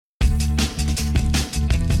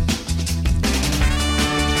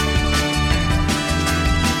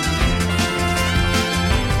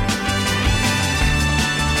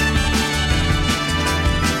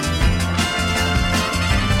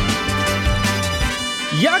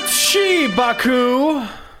Yakshi Baku.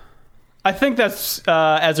 I think that's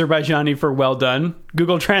Azerbaijani for well done.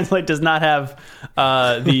 Google Translate does not have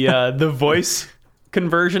the voice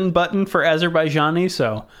conversion button for Azerbaijani,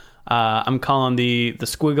 so I'm calling the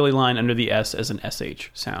squiggly line under the S as an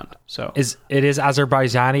SH sound. So it is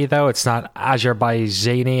Azerbaijani though? It's not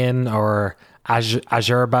Azerbaijanian or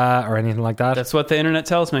Azerba or anything like that? That's what the internet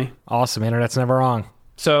tells me. Awesome. Internet's never wrong.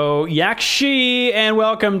 So, Yakshi, and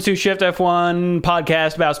welcome to Shift F1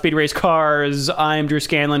 podcast about speed race cars. I'm Drew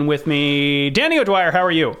Scanlon. With me, Danny O'Dwyer. How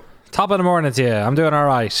are you? Top of the morning to you. I'm doing all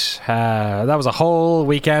right. That was a whole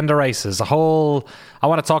weekend of races. I want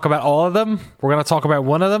to talk about all of them. We're going to talk about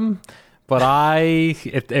one of them, but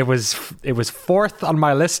it was fourth on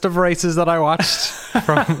my list of races that I watched.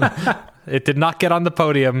 It did not get on the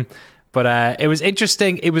podium, but it was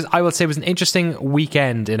interesting. I will say it was an interesting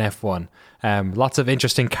weekend in F1. Lots of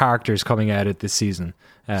interesting characters coming out of this season.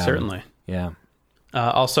 Certainly. Yeah.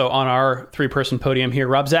 Also on our three-person podium here,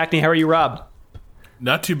 Rob Zachney. How are you, Rob?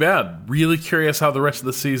 Not too bad. Really curious how the rest of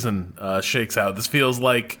the season shakes out. This feels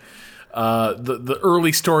like the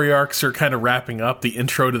early story arcs are kind of wrapping up. The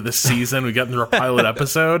intro to this season, we got into our pilot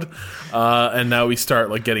episode, and now we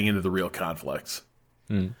start getting into the real conflicts.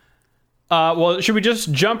 Well, should we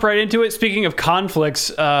just jump right into it? Speaking of conflicts,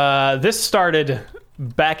 this started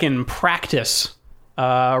back in practice.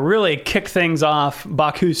 Really kicked things off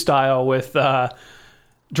Baku style with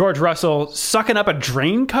George Russell sucking up a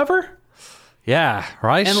drain cover. Yeah,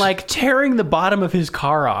 right. And tearing the bottom of his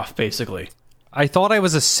car off, basically. I thought I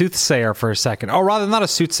was a soothsayer for a second. Oh, rather, not a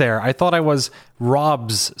soothsayer. I thought I was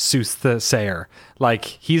Rob's soothsayer.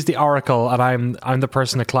 He's the oracle, and I'm the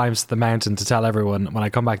person that climbs the mountain to tell everyone when I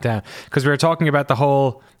come back down. Because we were talking about the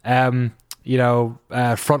whole, front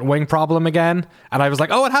wing problem again. And I was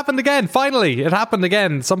like, oh, it happened again. Finally, it happened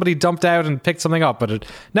again. Somebody dumped out and picked something up. But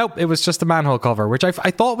nope, it was just a manhole cover, which I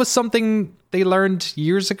thought was something they learned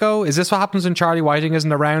years ago. Is this what happens when Charlie Whiting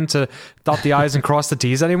isn't around to dot the I's and cross the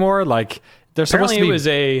T's anymore? They're supposed to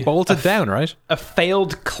be bolted down, right? A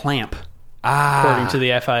failed clamp, according to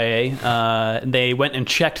the FIA. They went and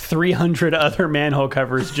checked 300 other manhole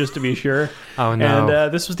covers just to be sure. Oh, no.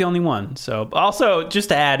 And this was the only one. So, also, just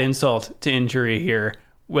to add insult to injury here,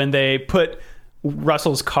 when they put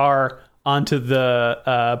Russell's car onto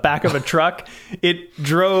the back of a truck, it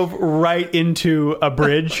drove right into a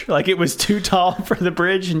bridge. It was too tall for the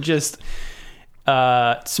bridge and just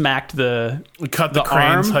smacked the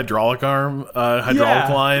crane's arm. hydraulic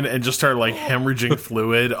line and just started hemorrhaging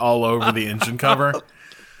fluid all over the engine cover.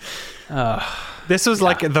 This was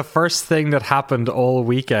the first thing that happened all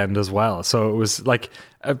weekend as well. So it was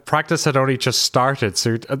practice had only just started.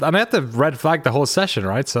 So, and I had to red flag the whole session,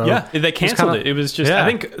 right? So yeah, they canceled it. It was just, I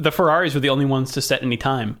think the Ferraris were the only ones to set any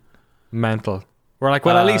time. Mental. We're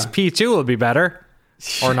at least P2 will be better.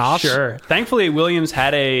 Or not. Sure. Thankfully, Williams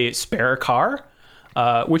had a spare car,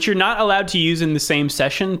 which you're not allowed to use in the same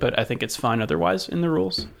session, but I think it's fine otherwise in the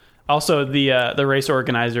rules. Also, the race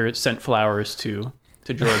organizer sent flowers to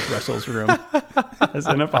George Russell's room as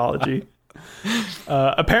an apology.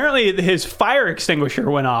 Apparently, his fire extinguisher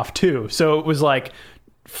went off too, so it was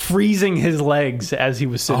freezing his legs as he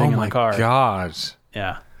was sitting in the car. Oh my God!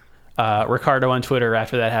 Yeah. Ricardo on Twitter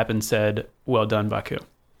after that happened said, "Well done, Baku."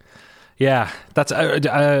 Yeah, that's.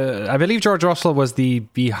 I believe George Russell was the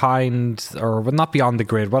behind, or not beyond the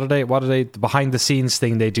grid. What are they? The behind the scenes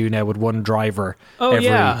thing they do now with one driver. Oh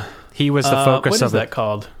yeah, he was the focus of it. What is that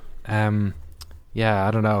called? Yeah,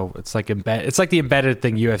 I don't know. It's It's like the embedded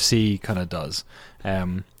thing UFC kind of does.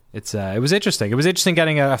 It was interesting. It was interesting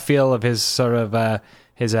getting a feel of his sort of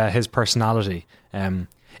his personality.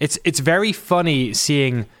 It's very funny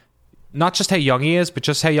seeing not just how young he is, but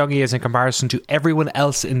just how young he is in comparison to everyone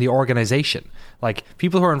else in the organization.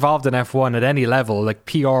 People who are involved in F1 at any level,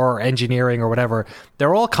 PR or engineering or whatever,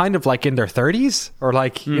 they're all kind of in their 30s or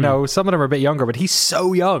some of them are a bit younger, but he's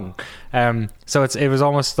so young. So it was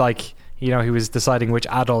almost he was deciding which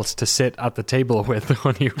adults to sit at the table with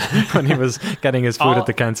when he was getting his food at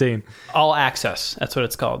the canteen. All Access, that's what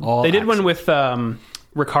it's called. All they did Access. one with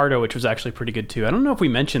Ricardo, which was actually pretty good too. I don't know if we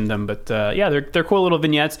mentioned them, but they're cool little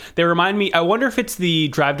vignettes. They remind me. I wonder if it's the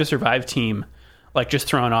Drive to Survive team, just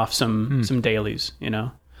throwing off some dailies,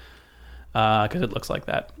 because it looks like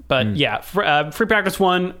that. But free practice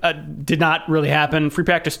 1 did not really happen. Free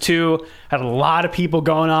practice 2 had a lot of people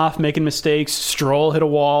going off, making mistakes. Stroll hit a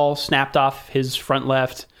wall, snapped off his front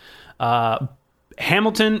left.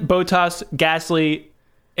 Hamilton, Bottas, Gasly,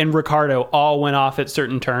 and Ricardo all went off at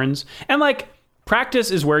certain turns. And practice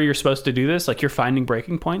is where you're supposed to do this. You're finding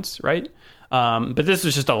breaking points, right? But this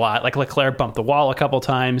was just a lot. Leclerc bumped the wall a couple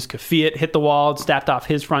times. Kvyat hit the wall, snapped off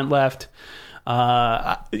his front left.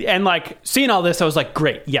 And like seeing all this, I was like,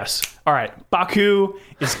 great, yes, all right, Baku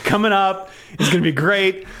is coming up. It's gonna be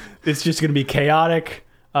great. It's just gonna be chaotic.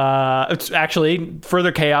 It's actually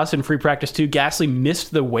further chaos in free practice 2. Gasly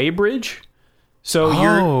missed the weighbridge,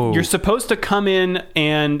 so you're supposed to come in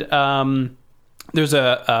and there's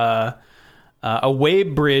a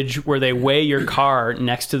weighbridge where they weigh your car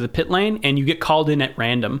next to the pit lane, and you get called in at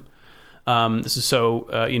random. This is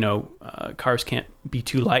so cars can't be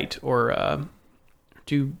too light or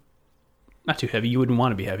not too heavy. You wouldn't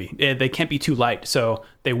want to be heavy. They can't be too light, so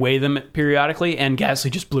they weigh them periodically. And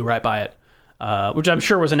Gasly just blew right by it, which I'm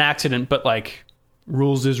sure was an accident. But like,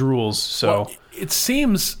 rules is rules. So it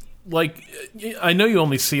seems like, I know you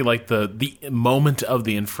only see like the moment of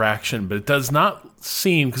the infraction, but it does not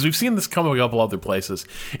seem, because we've seen this come a couple other places,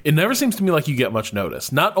 it never seems to me like you get much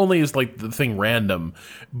notice. Not only is like the thing random,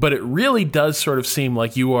 but it really does sort of seem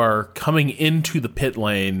like you are coming into the pit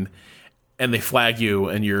lane and they flag you,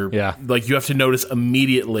 and you're like, you have to notice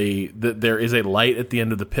immediately that there is a light at the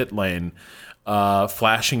end of the pit lane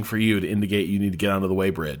flashing for you to indicate you need to get onto the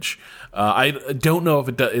weighbridge. I don't know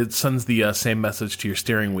if it sends the same message to your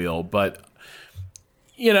steering wheel, but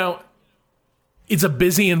it's a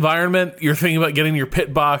busy environment. You're thinking about getting your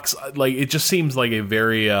pit box. Like, it just seems like a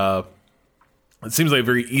very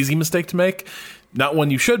easy mistake to make. Not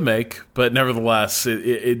one you should make, but nevertheless,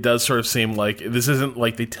 it does sort of seem like this isn't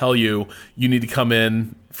like they tell you need to come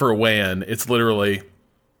in for a weigh-in. It's literally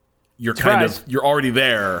you're already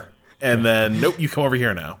there, and then nope, you come over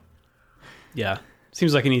here now. Yeah,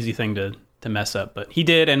 seems like an easy thing to mess up, but he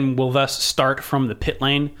did, and will thus start from the pit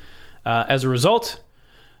lane. As a result,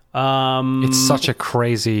 it's such a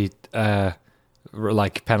crazy penalty.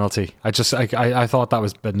 I thought that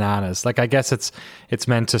was bananas. Like, I guess it's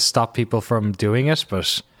meant to stop people from doing it,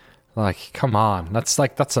 but like, come on, that's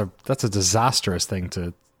a disastrous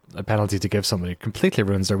thing a penalty to give somebody. It completely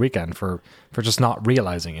ruins their weekend for just not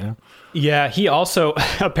realizing, Yeah, he also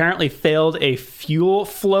apparently failed a fuel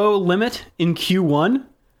flow limit in Q1,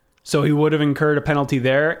 so he would have incurred a penalty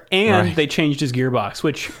there, and they changed his gearbox,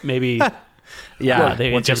 which maybe. Yeah,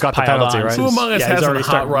 they once just you've got the penalty, on. right? Who among us hasn't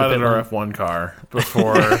hot rodded our F1 car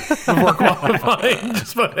before qualifying?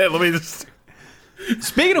 Let me just.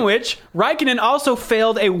 Speaking of which, Raikkonen also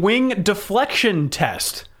failed a wing deflection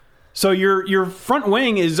test. So your front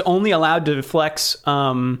wing is only allowed to flex.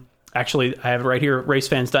 Actually, I have it right here.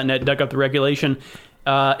 Racefans.net dug up the regulation.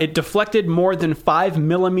 It deflected more than 5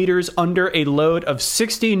 millimeters under a load of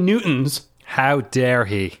 60 newtons. How dare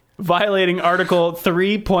he? Violating Article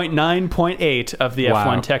 3.9.8 of the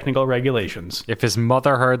F1 technical regulations. If his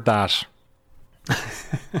mother heard that.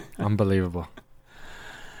 Unbelievable.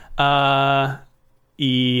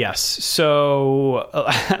 Yes. So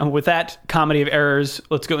with that comedy of errors,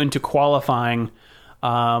 let's go into qualifying.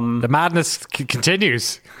 The madness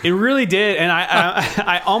continues. It really did. And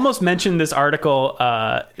I almost mentioned this article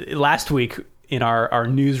last week in our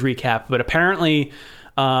news recap, but apparently...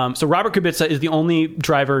 so Robert Kubica is the only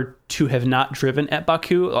driver to have not driven at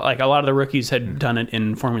Baku. Like, a lot of the rookies had done it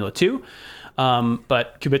in Formula 2.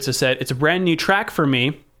 But Kubica said, "It's a brand new track for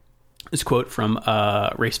me." This quote from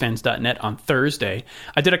racefans.net on Thursday.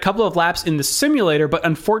 "I did a couple of laps in the simulator, but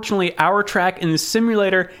unfortunately our track in the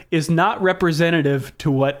simulator is not representative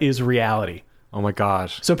to what is reality." Oh my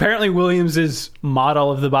God. So apparently Williams'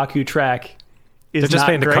 model of the Baku track is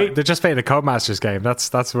not great. They're just playing the Codemasters game.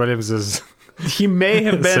 That's Williams'... He may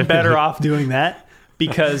have been better off doing that,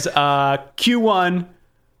 because Q1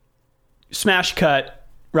 smash cut,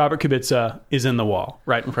 Robert Kubica is in the wall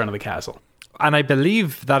right in front of the castle. And I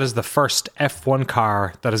believe that is the first F1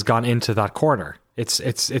 car that has gone into that corner.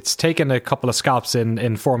 It's taken a couple of scalps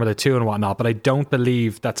in Formula 2 and whatnot, but I don't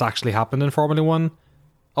believe that's actually happened in Formula 1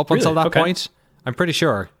 until that point. I'm pretty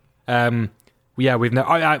sure. Yeah, we've never.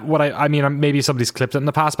 I mean, maybe somebody's clipped it in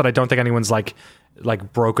the past, but I don't think anyone's like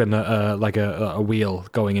broken a wheel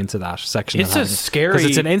going into that section. It's a scary, because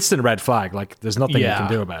it's an instant red flag. Like, there's nothing you can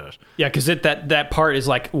do about it. Yeah, because that part is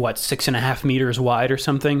like, what, 6.5 meters wide or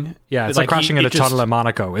something. Yeah, it's like crashing in a tunnel in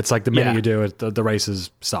Monaco. It's like the minute you do it, the race is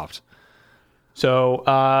stopped. So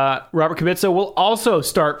Robert Kubica will also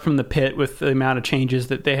start from the pit with the amount of changes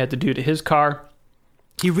that they had to do to his car.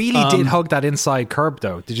 He really did hug that inside curb,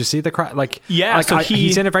 though. Did you see the crash? Like, yeah, like, so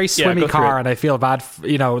he's in a very swimmy car, and I feel bad.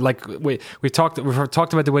 Like we've talked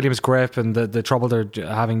about the Williams grip and the trouble they're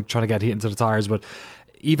having trying to get heat into the tires, but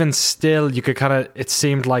even still, you could kind of. It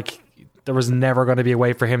seemed like there was never going to be a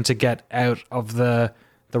way for him to get out of the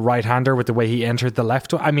right-hander with the way he entered the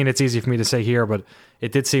left one. I mean, it's easy for me to say here, but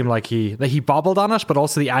it did seem like he bobbled on it, but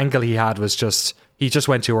also the angle he had was he just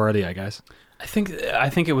went too early, I guess. I think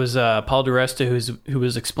it was Paul di Resta who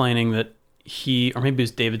was explaining that or maybe it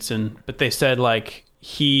was Davidson, but they said like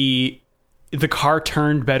the car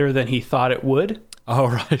turned better than he thought it would. Oh,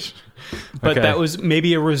 right. But Okay. that was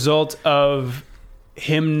maybe a result of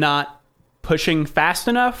him not pushing fast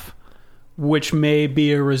enough, which may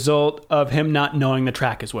be a result of him not knowing the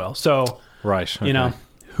track as well. So, Right. Okay. you know,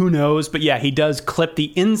 who knows? But yeah, he does clip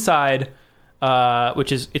the inside,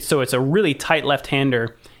 which is it's a really tight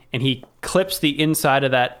left-hander, and he clips the inside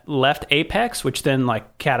of that left apex, which then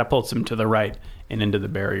like catapults him to the right and into the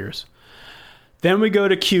barriers. Then we go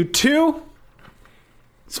to Q2.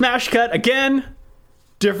 Smash cut again.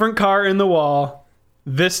 Different car in the wall.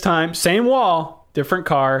 This time, same wall, different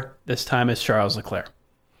car. This time it's Charles Leclerc.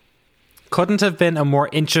 Couldn't have been a more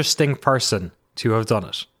interesting person to have done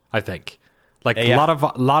it, I think. Like Yeah.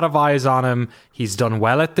 a lot of eyes on him. He's done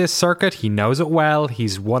well at this circuit. He knows it well.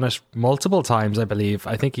 He's won it multiple times, I believe.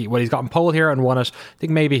 I think he's gotten pole here and won it. I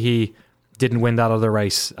think maybe he didn't win that other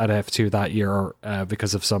race at F2 that year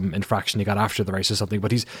because of some infraction he got after the race or something.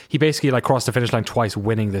 But he basically like crossed the finish line twice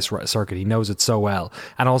winning this circuit. He knows it so well.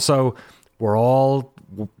 And also, we're all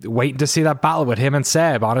waiting to see that battle with him and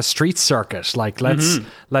Seb on a street circuit. Like let's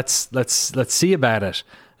see about it.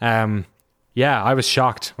 Yeah, I was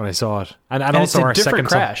shocked when I saw it, and also it's a our different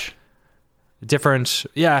second crash. Different.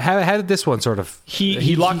 Yeah, how did this one sort of?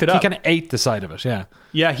 He locked it up. He kind of ate the side of it. Yeah.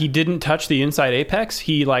 Yeah, he didn't touch the inside apex.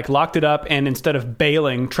 He like locked it up, and instead of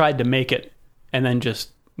bailing, tried to make it, and then just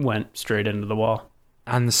went straight into the wall.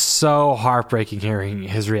 And so heartbreaking hearing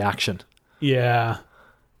his reaction. Yeah,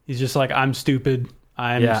 he's just like, I'm stupid.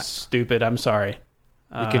 I'm stupid. I'm sorry.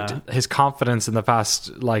 His confidence in the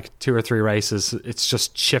past like 2 or 3 races, it's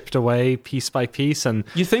just chipped away piece by piece. And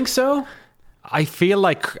You think so? I feel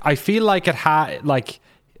like it had like,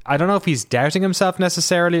 I don't know if he's doubting himself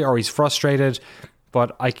necessarily or he's frustrated,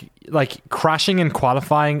 but like crashing in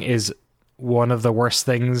qualifying is one of the worst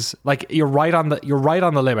things. Like you're right on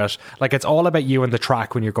the limit. Like it's all about you and the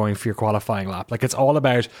track when you're going for your qualifying lap. Like it's all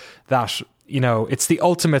about that, you know, it's the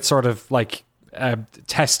ultimate sort of like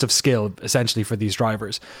test of skill essentially for these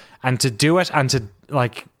drivers, and to do it and to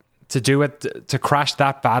crash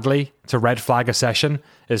that badly, to red flag a session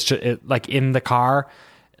is just, like in the car,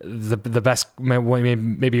 the best,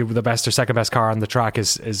 maybe the best or second best car on the track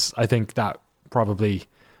is I think that probably,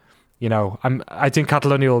 you know, I think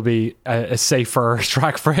Catalonia will be a safer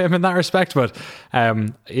track for him in that respect. But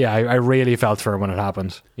yeah, I really felt for him when it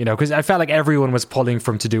happened, you know, because I felt like everyone was pulling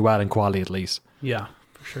for him to do well in quali at least. Yeah,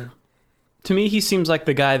 for sure. To me, he seems like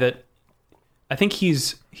the guy that I think he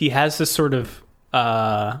has this sort of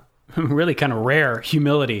really kind of rare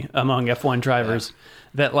humility among F1 drivers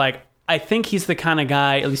that like, I think he's the kind of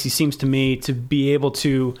guy, at least he seems to me, to be able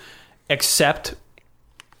to accept,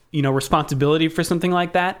 you know, responsibility for something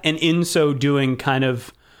like that. And in so doing kind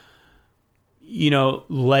of, you know,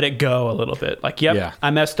 let it go a little bit. Like, yep, I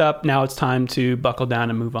messed up. Now it's time to buckle down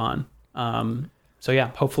and move on. So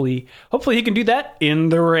yeah, hopefully he can do that in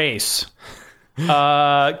the race.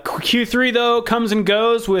 Q3 though comes and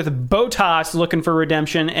goes with Bottas looking for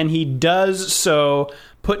redemption, and he does so,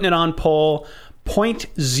 putting it on pole,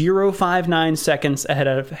 0.059 seconds ahead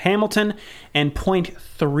of Hamilton, and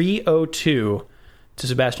 0.302 to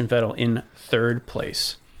Sebastian Vettel in third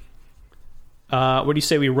place. What do you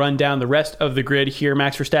say we run down the rest of the grid here?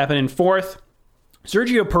 Max Verstappen in fourth.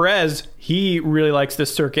 Sergio Perez, he really likes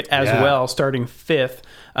this circuit as well, starting fifth.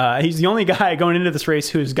 He's the only guy going into this race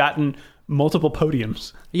who has gotten multiple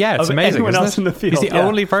podiums. Yeah, it's amazing. Anyone else in the field. He's the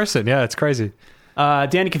only person. Yeah, it's crazy.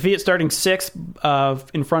 Danny Kvyat starting sixth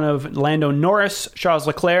in front of Lando Norris. Charles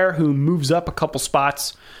Leclerc, who moves up a couple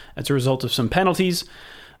spots as a result of some penalties,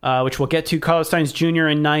 which we'll get to. Carlos Sainz Jr.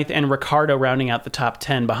 in ninth, and Ricciardo rounding out the top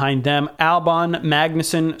 10. Behind them, Albon,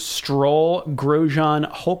 Magnussen, Stroll,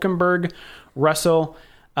 Grosjean, Hulkenberg, Russell.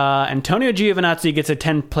 Antonio Giovinazzi gets a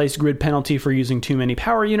 10th-place grid penalty for using too many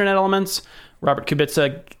power unit elements. Robert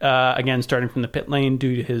Kubica, again, starting from the pit lane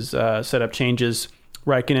due to his setup changes.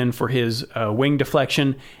 Raikkonen for his wing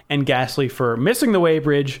deflection, and Gasly for missing the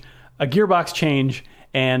weighbridge, a gearbox change,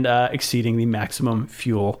 and exceeding the maximum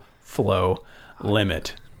fuel flow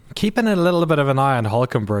limit. Keeping a little bit of an eye on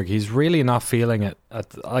Hulkenberg. He's really not feeling it.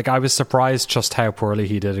 Like, I was surprised just how poorly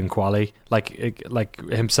he did in quali. Like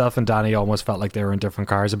himself and Danny almost felt like they were in different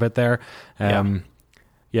cars a bit there.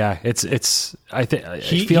 Yeah, it's. I think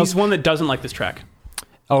he's one that doesn't like this track.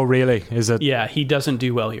 Oh, really? Is it? Yeah, he doesn't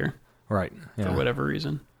do well here. Right. Yeah. For whatever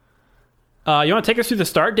reason. You want to take us through the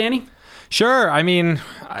start, Danny? Sure. I mean,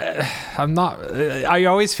 I'm not. I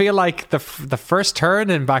always feel like the first turn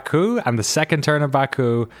in Baku and the second turn in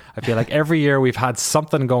Baku, I feel like every year we've had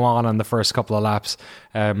something go on the first couple of laps.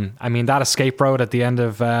 I mean, that escape road at the end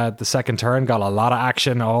of the second turn got a lot of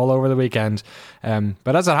action all over the weekend.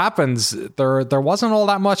 But as it happens, there wasn't all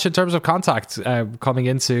that much in terms of contact coming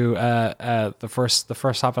into the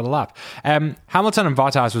first half of the lap. Hamilton and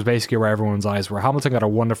Bottas was basically where everyone's eyes were. Hamilton got a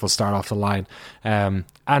wonderful start off the line,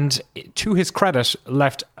 and to his credit,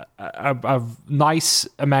 left a nice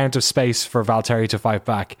amount of space for Valtteri to fight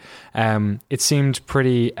back. It seemed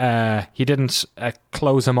pretty. He didn't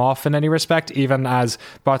close him off in any respect, even as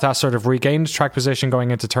Bottas sort of regained track position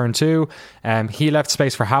going into turn 2. He left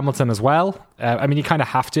space for Hamilton as well. I mean, you kind of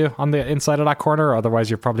have to on the inside of that corner, otherwise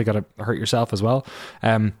you're probably going to hurt yourself as well.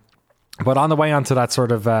 But on the way onto that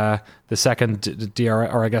sort of the second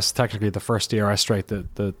DRS, or I guess technically the first DRS straight,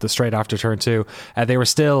 the straight after turn 2, they were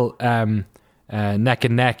still neck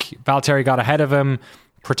and neck. Valtteri got ahead of him,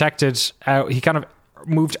 protected. He kind of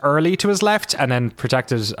moved early to his left and then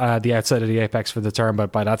protected the outside of the apex for the turn.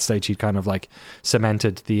 But by that stage, he'd kind of like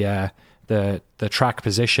cemented the track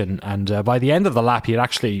position, and by the end of the lap he had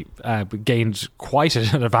actually gained quite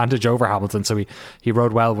an advantage over Hamilton, so he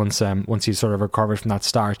rode well once he sort of recovered from that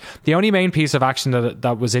start. The only main piece of action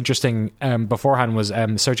that was interesting beforehand was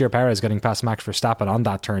Sergio Perez getting past Max Verstappen on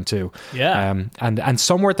that turn 2. And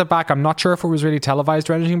somewhere at the back, I'm not sure if it was really televised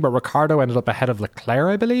or anything, but Ricciardo ended up ahead of Leclerc,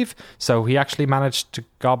 I believe, so he actually managed to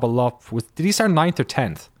gobble up with, did he start 9th or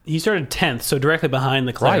 10th? He started 10th, so directly behind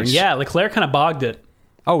Leclerc. Right. Yeah, Leclerc kind of bogged it.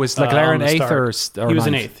 Oh, was Leclerc in 8th or he was 9th?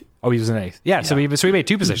 in 8th. Oh, he was in 8th. Yeah, so he made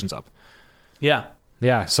 2 positions up. Yeah.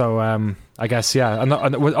 Yeah, so I guess, yeah.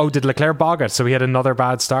 Did Leclerc bog it? So he had another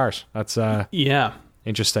bad start. That's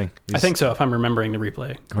interesting. I think so, if I'm remembering the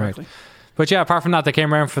replay correctly. Right. But yeah, apart from that, they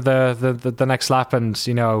came around for the next lap, and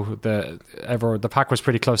you know the pack was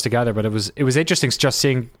pretty close together. But it was interesting just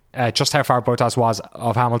seeing just how far Bottas was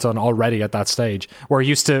of Hamilton already at that stage. We're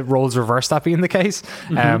used to roles reverse that being the case,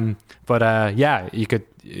 but you could,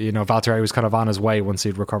 Valtteri was kind of on his way once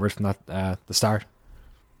he'd recovered from that the start.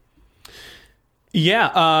 Yeah,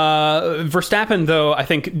 Verstappen, though, I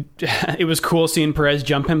think it was cool seeing Perez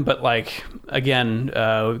jump him, but like, again,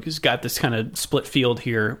 he's got this kind of split field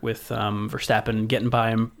here with Verstappen getting by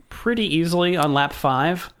him pretty easily on lap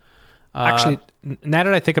 5. Actually, now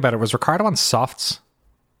that I think about it, was Ricciardo on softs?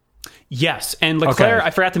 Yes, and Leclerc, okay. I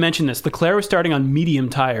forgot to mention this, Leclerc was starting on medium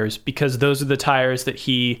tires because those are the tires that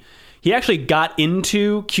he actually got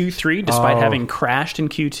into Q3 despite having crashed in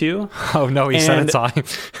Q2. Oh no, he set a time.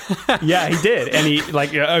 Yeah, he did. And he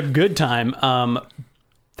like a good time.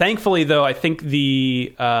 Thankfully though, I think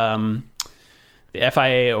the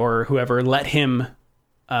FIA or whoever let him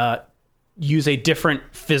use a different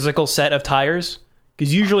physical set of tires.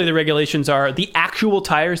 Because usually the regulations are the actual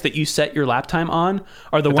tires that you set your lap time on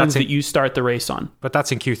are the ones that you start the race on. But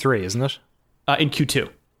that's in Q3, isn't it? In Q2.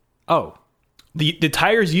 Oh. The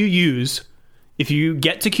tires you use, if you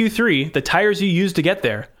get to Q3, the tires you use to get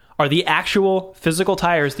there are the actual physical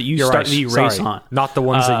tires that you start the race on. Not the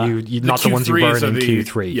ones that you not the ones you burn in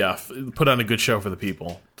Q3. Yeah, put on a good show for the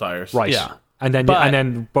people tires. Right. Yeah.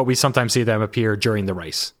 But we sometimes see them appear during the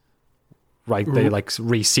race. Right, they like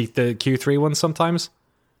reseat the Q3 ones sometimes.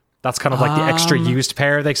 That's kind of like the extra used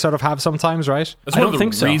pair they sort of have sometimes, right? That's one of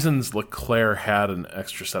the reasons Leclerc had an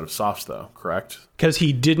extra set of softs, though, correct? Because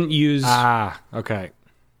he didn't use... okay.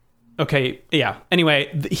 Okay, yeah.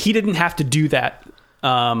 Anyway, he didn't have to do that,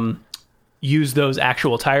 use those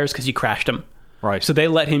actual tires because he crashed them. Right. So they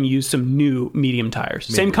let him use some new medium tires.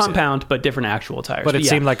 Same compound, but different actual tires. But it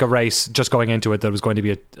seemed like a race, just going into it, that was going to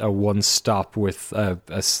be a one-stop with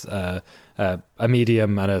a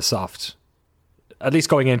medium and a soft. At least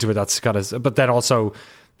going into it, that's kind of... But then also,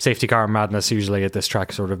 safety car madness usually at this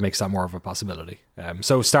track sort of makes that more of a possibility.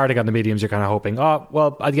 So starting on the mediums, you're kind of hoping, at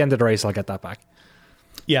the end of the race, I'll get that back.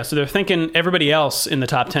 Yeah, so they're thinking everybody else in the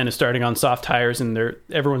top 10 is starting on soft tires, and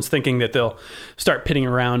everyone's thinking that they'll start pitting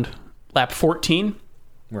around lap 14.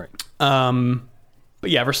 Right. But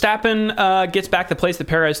yeah, Verstappen gets back the place that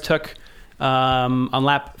Perez took on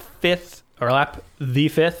lap 5th, or lap the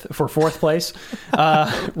 5th for 4th place.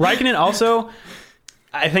 Raikkonen also,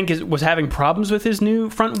 I think, was having problems with his new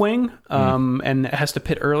front wing and has to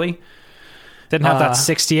pit early. Didn't have that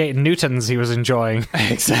 68 newtons he was enjoying.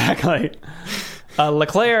 Exactly.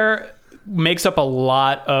 Leclerc makes up a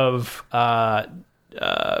lot of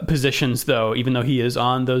positions, though, even though he is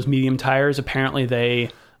on those medium tires. Apparently they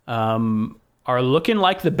are looking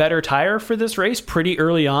like the better tire for this race pretty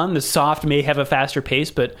early on. The soft may have a faster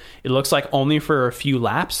pace, but it looks like only for a few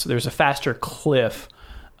laps. There's a faster cliff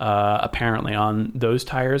apparently on those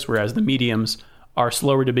tires, whereas the mediums are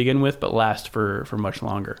slower to begin with, but last for much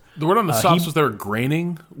longer. The word on the softs was they were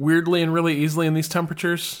graining weirdly and really easily in these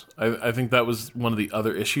temperatures. I think that was one of the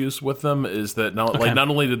other issues with them, is that not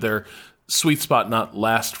only did their sweet spot not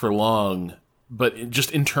last for long, but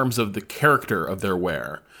just in terms of the character of their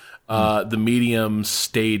wear. The mediums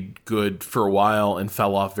stayed good for a while and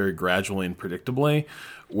fell off very gradually and predictably,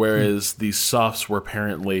 whereas these softs were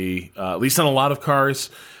apparently, at least on a lot of cars,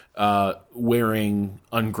 wearing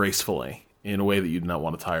ungracefully in a way that you do not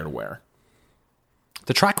want a tire to wear.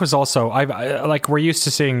 The track was also, like, we're used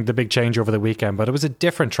to seeing the big change over the weekend, but it was a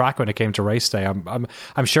different track when it came to race day.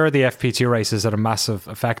 I'm sure the FP2 races had a massive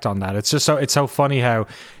effect on that. It's just it's so funny how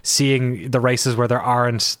seeing the races where there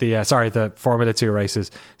aren't the Formula 2 races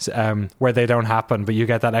where they don't happen, but you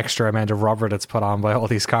get that extra amount of rubber that's put on by all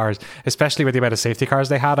these cars, especially with the amount of safety cars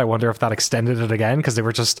they had. I wonder if that extended it again, because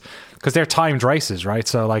they're timed races, right?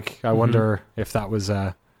 So like, I wonder if that was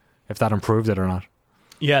if that improved it or not.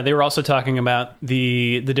 Yeah, they were also talking about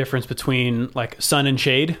the difference between like sun and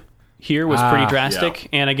shade here was pretty drastic,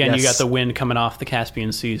 and again, you got the wind coming off the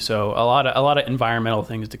Caspian Sea, so a lot of environmental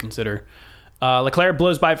things to consider. Leclerc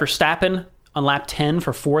blows by Verstappen on lap 10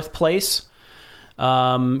 for 4th place.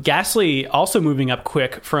 Gasly also moving up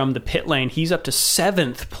quick from the pit lane. He's up to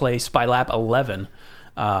 7th place by lap 11,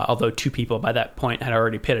 although 2 people by that point had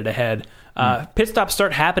already pitted ahead. Pit stops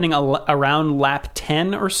start happening around lap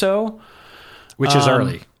 10 or so. Which is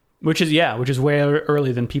early. Which is way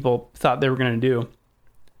early than people thought they were going to do.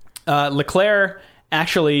 Leclerc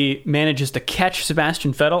actually manages to catch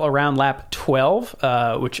Sebastian Vettel around lap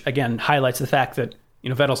 12, which again highlights the fact that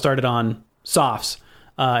Vettel started on softs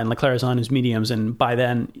and Leclerc is on his mediums, and by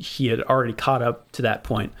then he had already caught up to that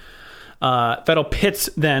point. Vettel pits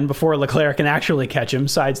then before Leclerc can actually catch him,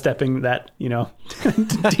 sidestepping that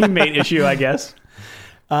teammate issue, I guess.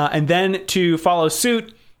 And then to follow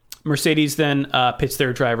suit, Mercedes then pits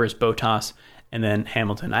their drivers, Bottas and then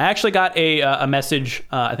Hamilton. I actually got a message,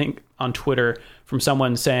 I think on Twitter, from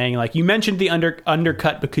someone saying, like, you mentioned the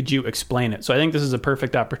undercut, but could you explain it? So I think this is a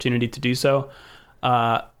perfect opportunity to do so.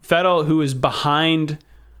 Vettel, who is behind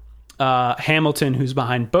Hamilton, who's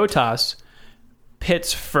behind Bottas,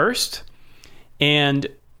 pits first. And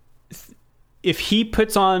if he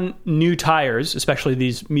puts on new tires, especially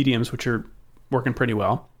these mediums, which are working pretty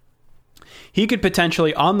well, he could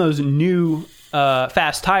potentially, on those new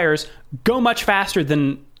fast tires, go much faster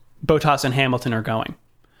than Bottas and Hamilton are going.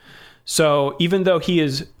 So even though he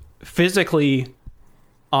is physically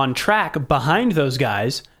on track behind those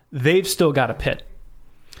guys, they've still got to pit.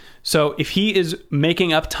 So if he is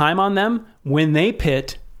making up time on them, when they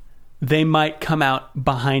pit, they might come out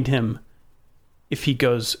behind him if he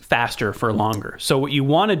goes faster for longer. So what you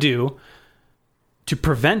want to do to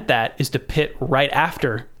prevent that is to pit right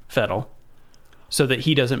after Vettel, so that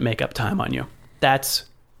he doesn't make up time on you. That's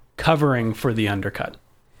covering for the undercut.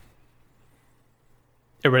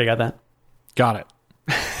 Everybody got that? Got it.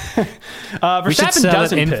 We should sell an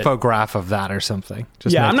infograph of that or something.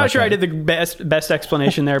 I'm not sure I did the best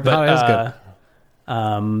explanation there, but good.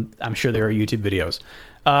 I'm sure there are YouTube videos.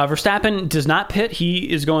 Verstappen does not pit.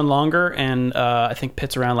 He is going longer, and I think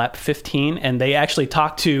pits around lap 15. And they actually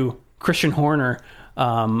talked to Christian Horner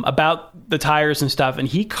about the tires and stuff, and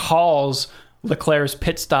he calls Leclerc's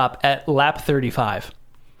pit stop at lap 35.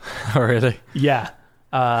 Oh, really? Yeah,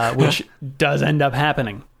 which does end up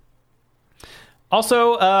happening.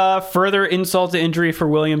 Also, further insult to injury for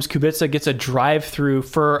Williams. Kubica gets a drive-through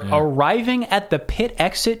for arriving at the pit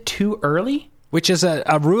exit too early. Which is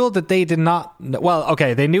a rule that they did not... Well,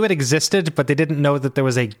 okay, they knew it existed, but they didn't know that there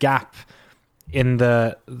was a gap in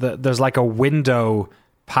there's like a window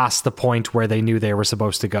past the point where they knew they were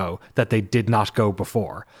supposed to go that they did not go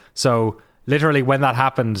before. So literally when that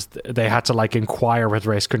happened, they had to like inquire with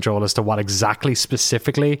race control as to what exactly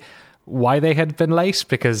specifically why they had been late,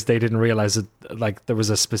 because they didn't realize that like there was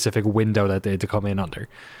a specific window that they had to come in under.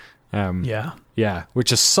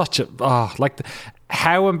 Which is such a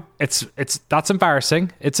that's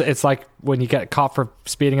embarrassing. It's like when you get caught for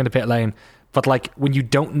speeding in the pit lane, but like when you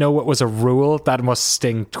don't know it was a rule, that must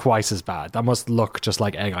sting twice as bad. That must look just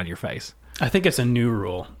like egg on your face. I think it's a new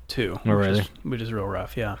rule too. Oh, really? Which is real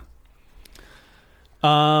rough. Yeah.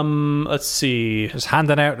 Let's see. Just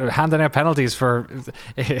handing out penalties for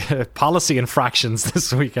policy infractions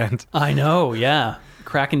this weekend. I know. Yeah,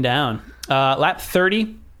 cracking down. Lap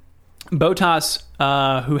 30, Bottas,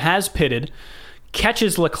 who has pitted,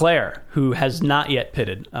 catches Leclerc, who has not yet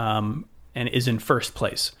pitted, and is in first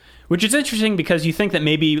place. Which is interesting because you think that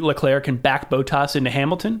maybe Leclerc can back Bottas into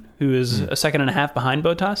Hamilton, who is a second and a half behind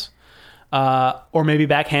Bottas. or maybe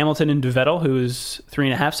back Hamilton into Vettel, who's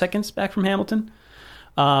 3.5 seconds back from Hamilton.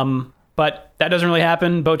 But that doesn't really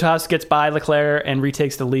happen. Bottas gets by Leclerc and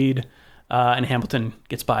retakes the lead, and Hamilton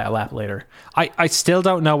gets by a lap later. I still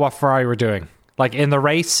don't know what Ferrari were doing. Like in the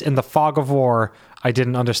race, in the fog of war, I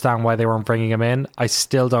didn't understand why they weren't bringing him in. I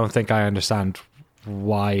still don't think I understand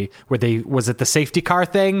why. Was it the safety car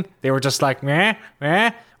thing? They were just like, meh,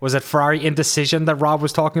 meh. Was it Ferrari indecision that Rob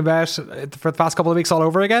was talking about for the past couple of weeks all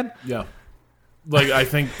over again? Yeah. Like, I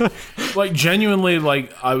think, like, genuinely,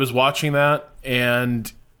 like, I was watching that,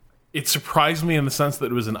 and it surprised me in the sense that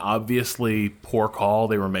it was an obviously poor call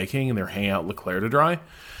they were making, and they were hanging out Leclerc to dry.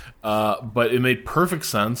 But it made perfect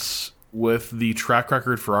sense with the track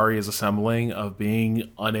record Ferrari is assembling of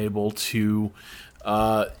being unable to,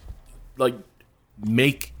 like,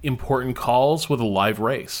 make important calls with a live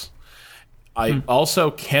race. I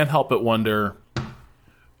also can't help but wonder,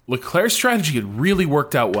 Leclerc's strategy had really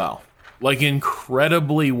worked out well, like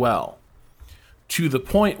incredibly well, to the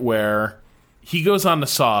point where he goes on to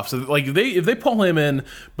softs. So like if they pull him in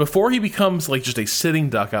before he becomes like just a sitting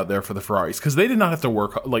duck out there for the Ferraris, because they did not have to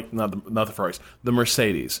work, like not the Ferraris, the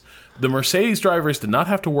Mercedes. The Mercedes drivers did not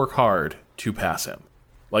have to work hard to pass him.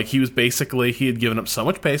 Like he had given up so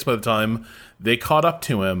much pace by the time they caught up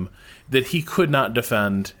to him that he could not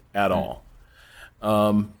defend at all.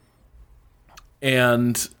 And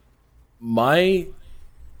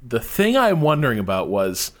the thing I'm wondering about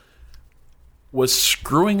was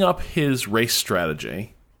screwing up his race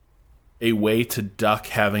strategy a way to duck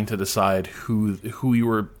having to decide who you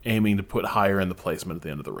were aiming to put higher in the placement at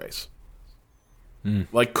the end of the race.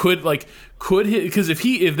 Like could he, because if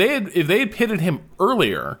they had pitted him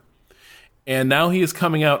earlier and now he is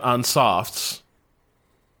coming out on softs,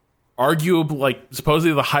 arguably like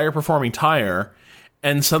supposedly the higher performing tire,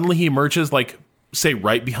 and suddenly he emerges like say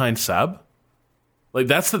right behind Seb. Like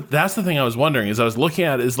that's the thing I was wondering, as I was looking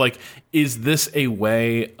at it, is like, is this a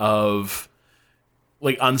way of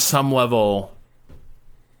like on some level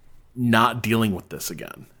not dealing with this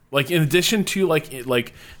again? Like in addition to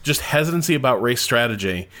like just hesitancy about race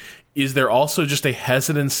strategy, is there also just a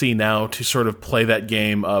hesitancy now to sort of play that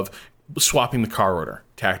game of swapping the car order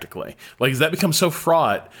tactically? Like, has that become so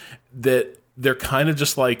fraught that they're kind of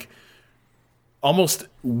just like almost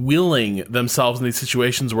willing themselves in these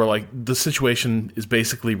situations where like the situation is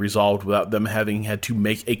basically resolved without them having had to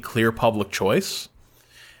make a clear public choice?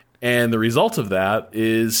 And the result of that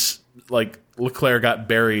is like Leclerc got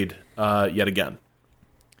buried yet again.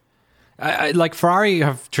 Like Ferrari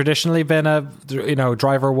have traditionally been a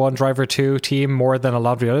driver one, driver two team more than a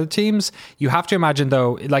lot of the other teams. You have to imagine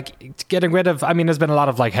though, like getting rid of. There's been a lot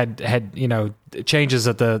of like head changes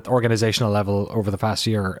at the organizational level over the past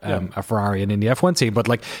year. A Ferrari and in the F1 team, but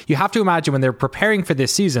like you have to imagine when they're preparing for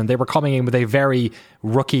this season, they were coming in with a very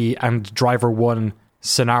rookie and driver one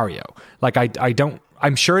scenario. Like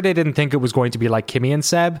I'm sure they didn't think it was going to be like Kimi and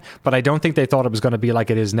Seb, but I don't think they thought it was going to be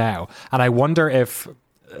like it is now. And I wonder if,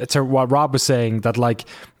 to what Rob was saying, that like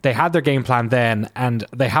they had their game plan then and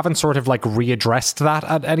they haven't sort of like readdressed that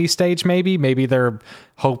at any stage. Maybe they're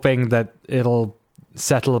hoping that it'll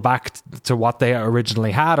settle back to what they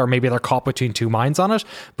originally had, or maybe they're caught between two minds on it.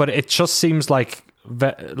 But it just seems like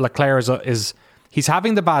Leclerc he's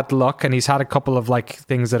having the bad luck, and he's had a couple of like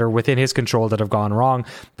things that are within his control that have gone wrong,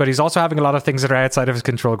 but he's also having a lot of things that are outside of his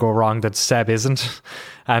control go wrong that Seb isn't.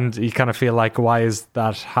 And you kind of feel like, why is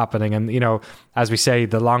that happening? And, as we say,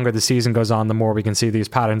 the longer the season goes on, the more we can see these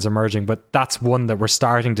patterns emerging. But that's one that we're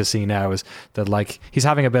starting to see now, is that like he's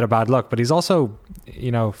having a bit of bad luck, but he's also,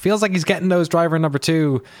 feels like he's getting those driver number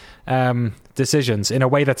two decisions in a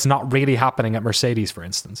way that's not really happening at Mercedes, for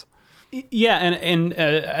instance. Yeah, and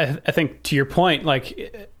I think to your point,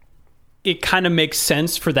 like it kind of makes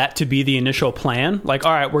sense for that to be the initial plan. Like,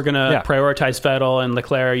 all right, we're gonna prioritize Vettel and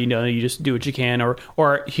Leclerc. You just do what you can,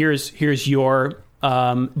 or here's your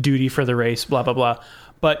duty for the race. Blah blah blah.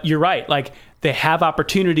 But you're right. Like they have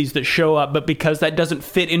opportunities that show up, but because that doesn't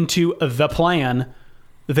fit into the plan,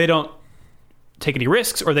 they don't take any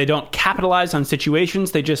risks, or they don't capitalize on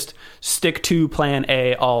situations. They just stick to plan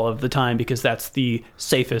A all of the time because that's the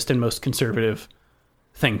safest and most conservative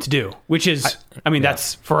thing to do, which is,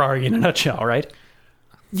 that's Ferrari in a nutshell, right?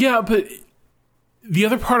 Yeah, but the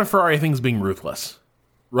other part of Ferrari, I think, is being ruthless,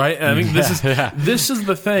 right? And I think this is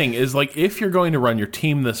the thing, is like, if you're going to run your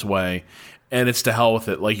team this way, and it's to hell with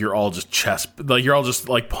it, like you're all just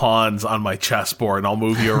like pawns on my chessboard, and I'll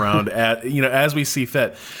move you around as we see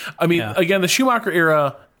fit. Again, the Schumacher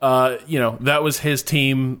era, that was his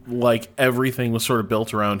team. Like, everything was sort of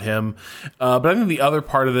built around him. But I think the other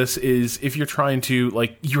part of this is if you're trying to,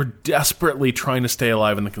 like, you're desperately trying to stay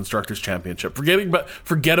alive in the Constructors' Championship.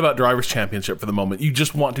 Forget about Drivers' Championship for the moment. You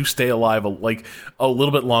just want to stay alive, like, a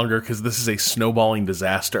little bit longer because this is a snowballing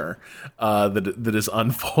disaster that is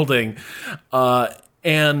unfolding.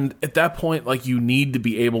 And at that point, like, you need to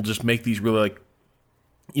be able to just make these really, like,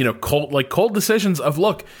 cold decisions of,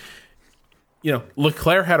 look,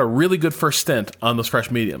 Leclerc had a really good first stint on those fresh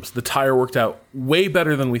mediums. The tire worked out way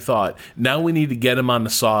better than we thought. Now we need to get him on the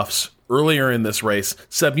softs earlier in this race.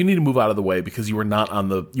 Seb, you need to move out of the way because you are not on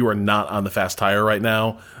the fast tire right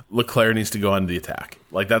now. Leclerc needs to go on the attack.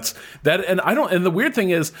 Like, that's that. And the weird thing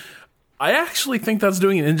is, I actually think that's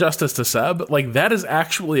doing an injustice to Seb. Like, that is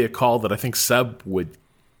actually a call that I think Seb would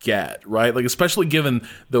get, right? Like, especially given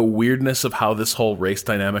the weirdness of how this whole race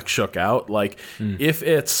dynamic shook out. Like, if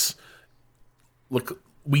it's, look,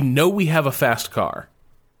 we know we have a fast car.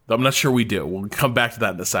 I'm not sure we do. We'll come back to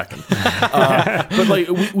that in a second. But, like,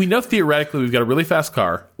 we know theoretically we've got a really fast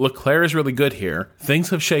car. Leclerc is really good here. Things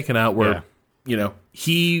have shaken out where,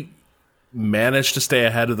 he managed to stay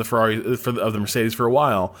ahead of the Ferrari, of the Mercedes for a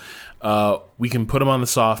while. We can put him on the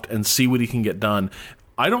soft and see what he can get done.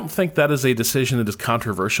 I don't think that is a decision that is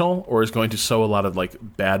controversial or is going to sow a lot of, like,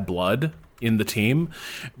 bad blood in the team.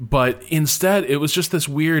 But instead, it was just this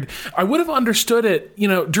weird... I would have understood it,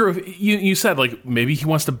 Drew, you said, like, maybe he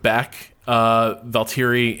wants to back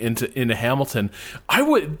Valtteri into Hamilton. I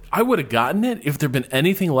would have gotten it if there'd been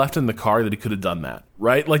anything left in the car that he could have done that,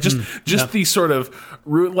 right? Like, just the sort of,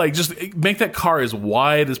 like, just make that car as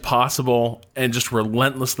wide as possible and just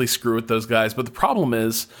relentlessly screw with those guys. But the problem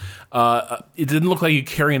is, it didn't look like you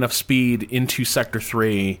carry enough speed into Sector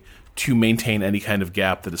 3 to maintain any kind of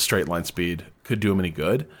gap that a straight line speed could do him any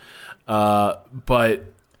good. But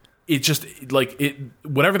it just, like,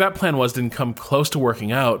 whatever that plan was didn't come close to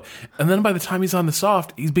working out. And then by the time he's on the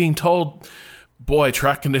soft, he's being told, boy,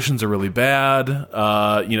 track conditions are really bad.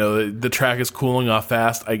 The track is cooling off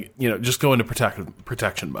fast. Just go into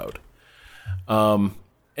protection mode.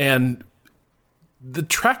 And the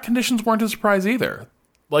track conditions weren't a surprise either.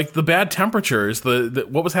 Like, the bad temperatures,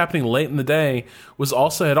 what was happening late in the day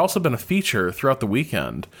had also been a feature throughout the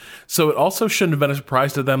weekend. So it also shouldn't have been a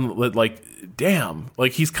surprise to them that, like, damn,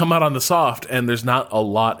 like, he's come out on the soft and there's not a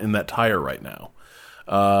lot in that tire right now.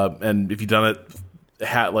 And if you'd done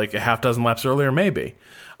it like a half dozen laps earlier, maybe.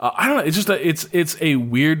 I don't know. It's just it's a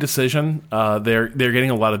weird decision. They're getting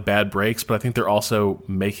a lot of bad breaks, but I think they're also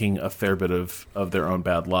making a fair bit of their own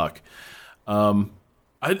bad luck.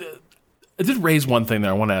 I did raise one thing there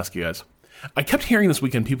I want to ask you guys. I kept hearing this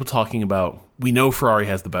weekend people talking about, we know Ferrari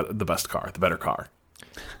has the best car, the better car.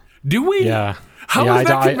 Do we? Yeah. How is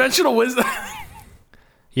that conventional wisdom?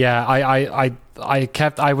 Yeah,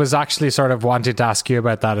 I was actually sort of wanting to ask you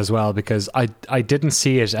about that as well, because I didn't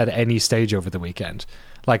see it at any stage over the weekend.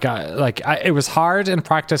 It was hard in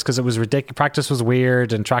practice because it was ridiculous. Practice was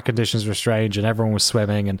weird and track conditions were strange and everyone was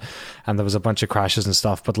swimming and there was a bunch of crashes and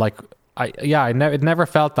stuff. But, like, it never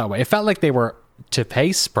felt that way. It felt like they were to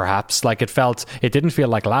pace, perhaps. Like, it didn't feel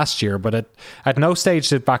like last year, but at no stage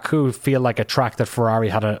did Baku feel like a track that Ferrari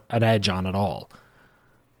had an edge on at all.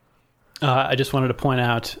 I just wanted to point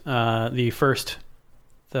out the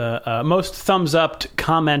most thumbs up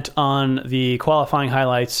comment on the qualifying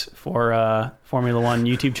highlights for Formula One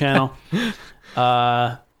YouTube channel.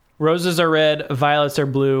 Roses are red, violets are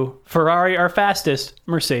blue. Ferrari are fastest,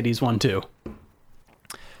 Mercedes 1-2.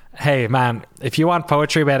 Hey, man, if you want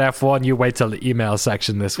poetry about F1, you wait till the email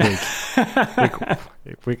section this week.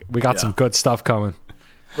 we got some good stuff coming.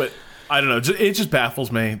 But I don't know. It just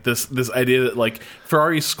baffles me, this idea that, like,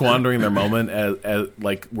 Ferrari's squandering their moment as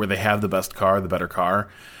like, where they have the best car, the better car.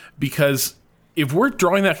 Because if we're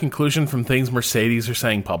drawing that conclusion from things Mercedes are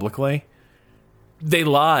saying publicly, they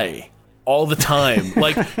lie all the time.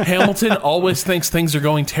 Like, Hamilton always thinks things are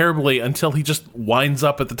going terribly until he just winds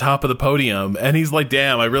up at the top of the podium and he's like,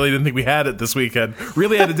 damn, I really didn't think we had it this weekend.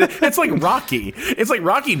 Really had it. It's like Rocky. It's like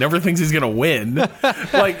Rocky never thinks he's going to win.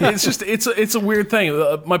 Like, it's just, it's a weird thing.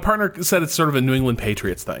 My partner said it's sort of a New England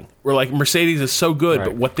Patriots thing where, like, Mercedes is so good, right,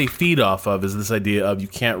 but what they feed off of is this idea of you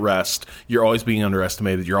can't rest. You're always being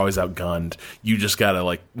underestimated. You're always outgunned. You just got to,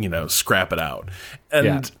 like, scrap it out.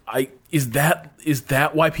 And yeah. Is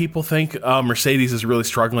that why people think Mercedes is really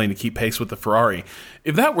struggling to keep pace with the Ferrari?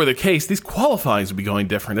 If that were the case, these qualifyings would be going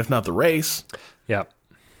different, if not the race. Yeah.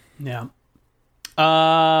 Yeah.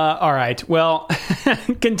 All right. Well,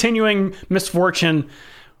 continuing misfortune,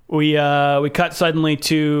 we cut suddenly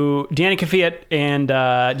to Danny Kvyat and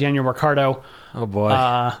Daniel Ricciardo. Oh boy.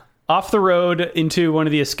 Off the road into one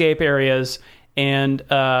of the escape areas, And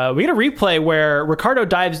we get a replay where Ricciardo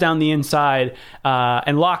dives down the inside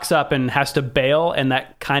and locks up and has to bail, and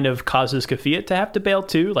that kind of causes Kvyat to have to bail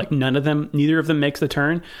too. Like neither of them makes the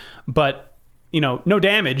turn, but no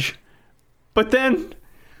damage. But then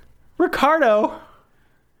Ricciardo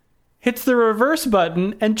hits the reverse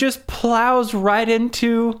button and just plows right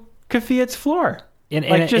into Kvyat's floor. In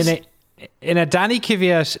a Danny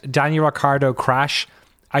Kvyat, Daniel Ricciardo crash,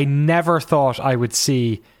 I never thought I would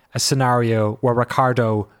see a scenario where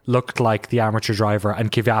Ricciardo looked like the amateur driver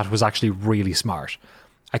and Kvyat was actually really smart.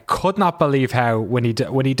 I could not believe how when he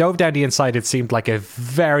dove down the inside, it seemed like a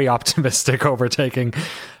very optimistic overtaking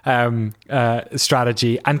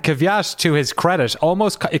strategy. And Kvyat, to his credit,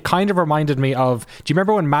 it kind of reminded me of, do you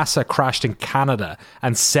remember when Massa crashed in Canada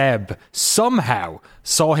and Seb somehow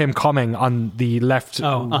saw him coming on the left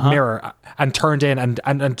mirror and turned in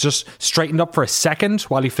and just straightened up for a second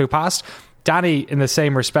while he flew past? Danny, in the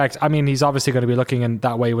same respect, I mean, he's obviously going to be looking in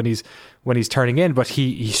that way when he's turning in, but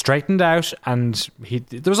he straightened out, and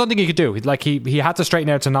there was nothing he could do. He had to straighten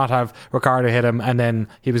out to not have Ricciardo hit him, and then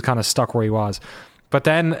he was kind of stuck where he was. But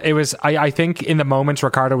then it was, I think in the moment,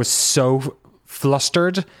 Ricciardo was so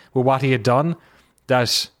flustered with what he had done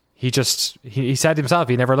that he said himself,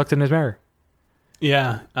 he never looked in his mirror.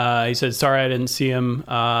 Yeah, he said, sorry, I didn't see him.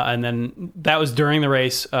 And then that was during the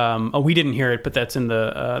race. We didn't hear it, but that's in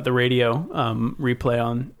the radio replay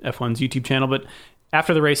on F1's YouTube channel. But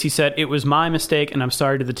after the race, he said, it was my mistake, and I'm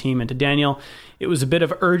sorry to the team and to Daniel. It was a bit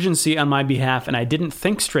of urgency on my behalf, and I didn't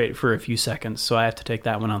think straight for a few seconds, so I have to take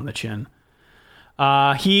that one on the chin.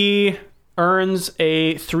 He earns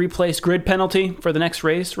a 3-place grid penalty for the next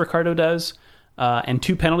race, Ricciardo does, and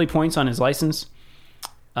 2 penalty points on his license.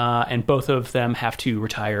 And both of them have to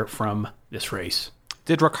retire from this race.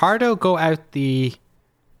 Did Ricciardo go out the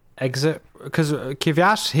exit? Because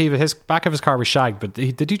Kvyat, his back of his car was shagged, but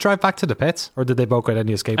did he drive back to the pits, or did they both get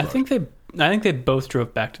any escape? I think they both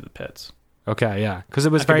drove back to the pits. Okay, yeah, because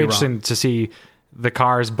it was very interesting to see the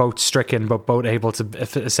cars both stricken, but both able to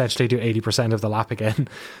essentially do 80% of the lap again.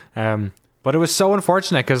 But it was so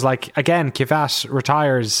unfortunate because, again, Kvyat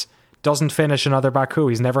retires, doesn't finish another Baku.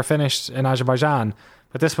 He's never finished in Azerbaijan.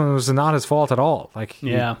 But this one was not his fault at all. I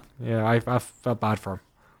felt bad for him.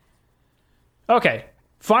 Okay.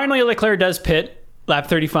 Finally, Leclerc does pit, lap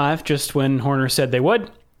 35, just when Horner said they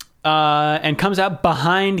would, and comes out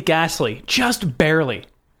behind Gasly, just barely.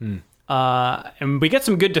 And we get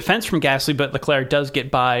some good defense from Gasly, but Leclerc does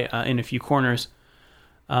get by in a few corners.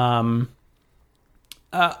 I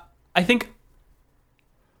think,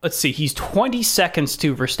 let's see, he's 20 seconds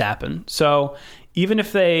to Verstappen. So even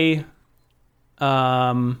if they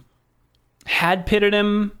had pitted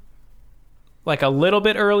him a little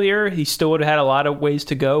bit earlier, he still would have had a lot of ways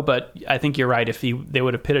to go. But I think you're right. If they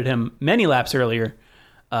would have pitted him many laps earlier,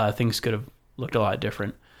 things could have looked a lot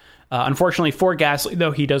different. Unfortunately for Gasly,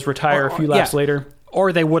 though, he does retire a few laps later.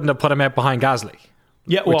 Or they wouldn't have put him out behind Gasly.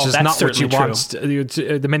 Yeah, well, which is that's not what you true. want.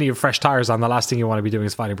 The minute you have fresh tires on, the last thing you want to be doing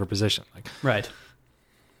is fighting for position. Right.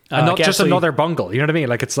 And not Gasly, just another bungle. You know what I mean?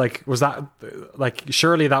 Was that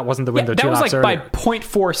surely that wasn't the window? That was laps by earlier.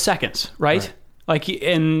 0.4 seconds, right?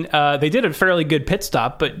 And they did a fairly good pit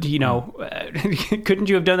stop, but couldn't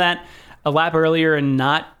you have done that a lap earlier and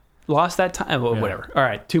not lost that time? Well, whatever. All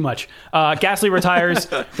right, too much. Gasly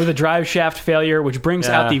retires with a drive shaft failure, which brings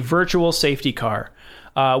out the virtual safety car,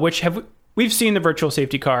 we've seen the virtual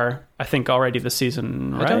safety car, I think, already this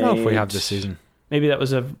season, right? I don't know if we have this season. Maybe that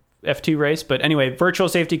was a F2 race, but anyway, virtual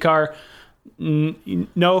safety car,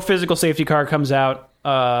 no physical safety car comes out,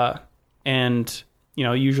 and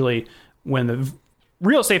usually when the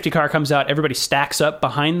real safety car comes out, everybody stacks up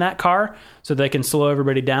behind that car so they can slow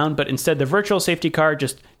everybody down, but instead the virtual safety car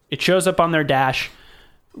it shows up on their dash,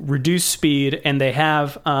 reduce speed, and they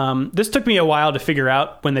have this took me a while to figure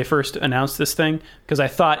out when they first announced this thing, because I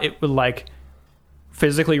thought it would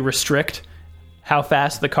physically restrict how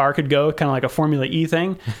fast the car could go, kind of like a Formula E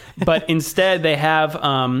thing. But instead they have,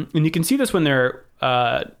 and you can see this when they're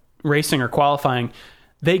racing or qualifying,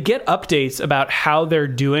 they get updates about how they're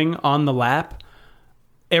doing on the lap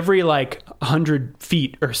every 100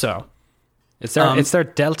 feet or so. It's their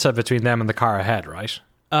delta between them and the car ahead, right?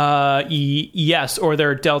 Yes, or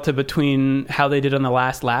their delta between how they did on the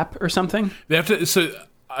last lap or something. They have to, so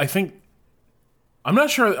I think, I'm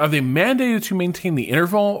not sure, are they mandated to maintain the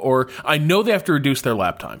interval, or I know they have to reduce their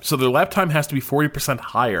lap time. So their lap time has to be 40%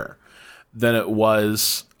 higher than it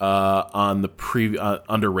was on the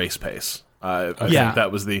under race pace. I think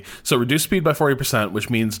that was so reduce speed by 40%,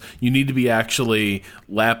 which means you need to be actually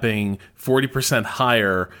lapping 40%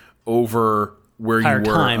 higher over where higher you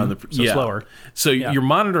were time, on the slower. So you're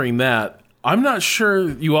monitoring that. I'm not sure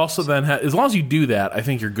you also then have, as long as you do that, I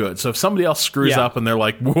think you're good. So if somebody else screws up and they're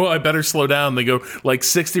like, whoa, I better slow down, they go like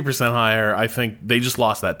 60% higher, I think they just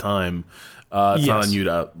lost that time. It's not on you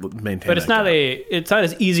to maintain. But it's not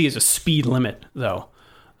as easy as a speed limit though.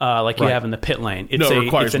 Like you have in the pit lane.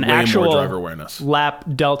 It's an actual driver awareness. lap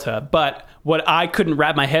delta. But what I couldn't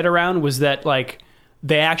wrap my head around was that like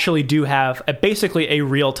they actually do have basically a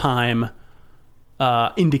real time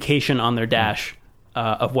indication on their dash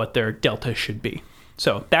of what their delta should be.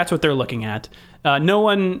 So that's what they're looking at. No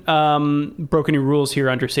one broke any rules here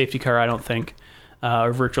under safety car, I don't think,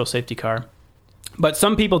 or virtual safety car. But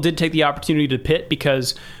some people did take the opportunity to pit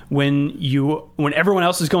because when everyone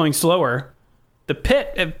else is going slower, the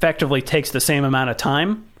pit effectively takes the same amount of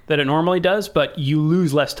time that it normally does, but you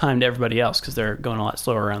lose less time to everybody else because they're going a lot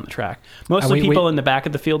slower around the track. Mostly people in the back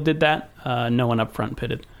of the field did that. No one up front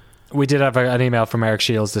pitted. We did have an email from Eric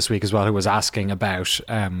Shields this week as well, who was asking about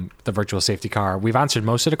the virtual safety car. We've answered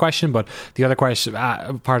most of the question, but the other question,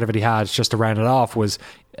 part of it he had, just to round it off, was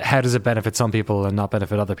how does it benefit some people and not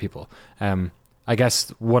benefit other people? I guess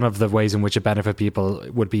one of the ways in which it benefit people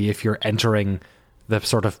would be if you're entering the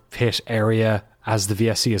sort of pit area as the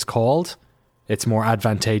VSC is called. It's more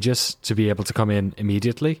advantageous to be able to come in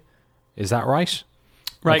immediately. Is that right?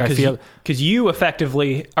 Right, because you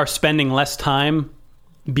effectively are spending less time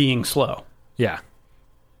being slow. Yeah.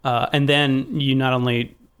 And then you not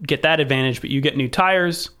only get that advantage, but you get new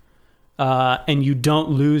tires, and you don't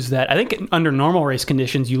lose that. I think under normal race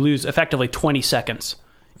conditions, you lose effectively 20 seconds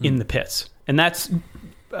in the pits. And that's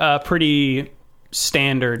pretty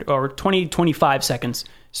standard, or 25 seconds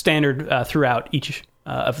standard throughout each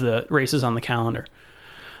of the races on the calendar.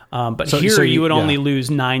 But so you would only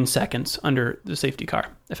lose 9 seconds under the safety car,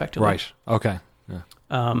 effectively. Right. Okay. Yeah.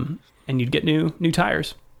 And you'd get new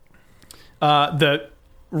tires. The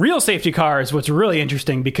real safety car is what's really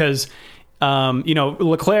interesting because,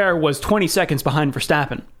 Leclerc was 20 seconds behind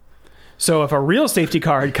Verstappen. So if a real safety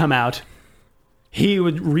car had come out, he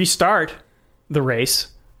would restart the race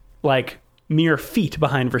like mere feet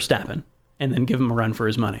behind Verstappen and then give him a run for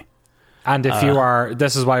his money. And if you are,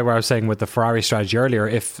 this is why I was saying with the Ferrari strategy earlier,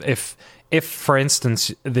 if for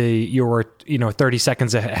instance you were 30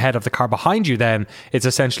 seconds ahead of the car behind you, then it's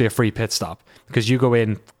essentially a free pit stop because you go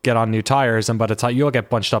in, get on new tires, and by the time you'll get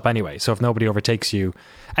bunched up anyway. So if nobody overtakes you,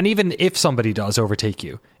 and even if somebody does overtake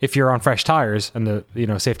you, if you're on fresh tires and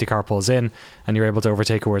the safety car pulls in and you're able to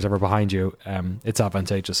overtake whoever's ever behind you, it's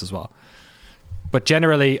advantageous as well. But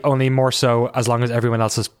generally only more so as long as everyone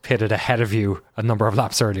else has pitted ahead of you a number of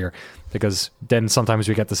laps earlier, because then sometimes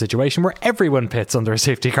we get the situation where everyone pits under a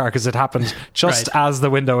safety car because it happens just as the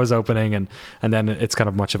window is opening, and then it's kind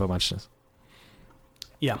of much of a muchness.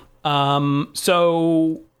 Yeah.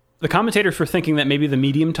 So the commentators were thinking that maybe the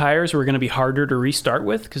medium tires were going to be harder to restart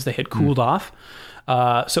with because they had cooled off.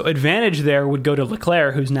 So advantage there would go to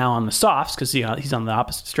Leclerc, who's now on the softs because he's on the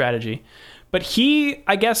opposite strategy. But he,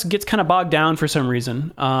 I guess, gets kind of bogged down for some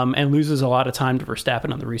reason and loses a lot of time to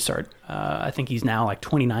Verstappen on the restart. I think he's now like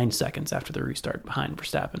 29 seconds after the restart behind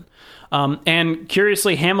Verstappen. And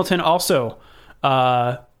curiously, Hamilton also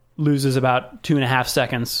loses about 2.5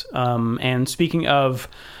 seconds. And speaking of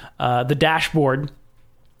the dashboard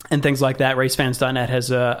and things like that, RaceFans.net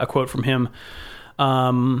has a quote from him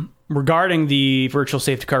regarding the virtual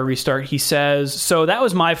safety car restart. He says, "So that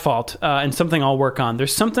was my fault and something I'll work on.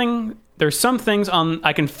 There's some things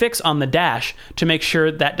I can fix on the dash to make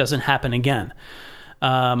sure that doesn't happen again."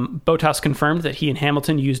 Bottas confirmed that he and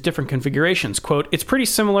Hamilton use different configurations. Quote, "It's pretty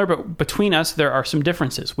similar, but between us, there are some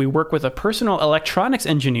differences. We work with a personal electronics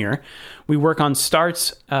engineer. We work on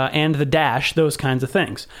starts and the dash, those kinds of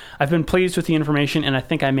things. I've been pleased with the information, and I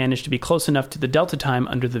think I managed to be close enough to the delta time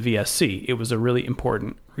under the VSC. It was a really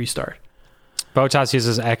important restart." Bottas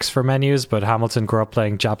uses X for menus, but Hamilton grew up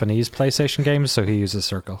playing Japanese PlayStation games, so he uses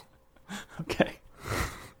circle. Okay.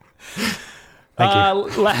 Thank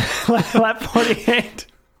you. Lap 48.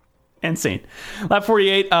 Insane. Lap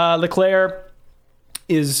 48, Leclerc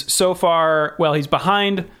is so far, well, he's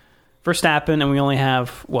behind Verstappen, and we only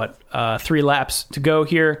have, 3 laps to go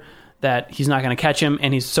here, that he's not going to catch him,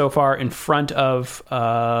 and he's so far in front of,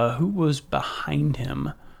 who was behind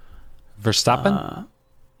him? Verstappen?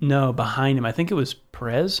 No, behind him. I think it was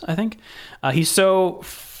Perez, I think. He's so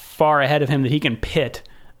far ahead of him that he can pit,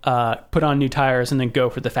 put on new tires, and then go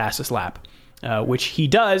for the fastest lap, which he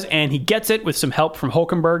does, and he gets it with some help from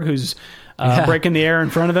Hülkenberg, who's breaking the air in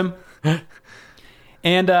front of him.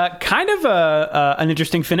 And kind of an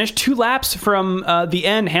interesting finish. 2 laps from the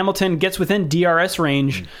end, Hamilton gets within DRS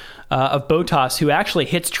range of Bottas, who actually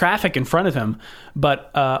hits traffic in front of him. But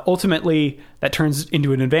ultimately, that turns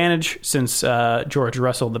into an advantage since George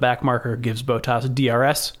Russell, the back marker, gives Bottas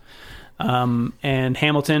DRS. And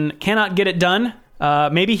Hamilton cannot get it done.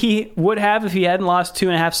 Maybe he would have if he hadn't lost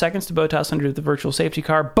 2.5 seconds to Bottas under the virtual safety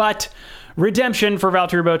car. But redemption for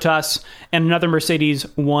Valtteri Bottas and another Mercedes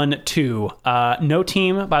 1-2. No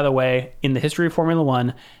team, by the way, in the history of Formula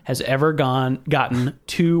One has ever gotten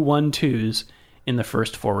 2 1-2s in the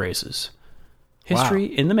first 4 races. History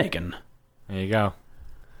in the making. There you go.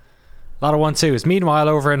 A lot of 1-2s. Meanwhile,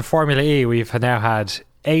 over in Formula E, we've now had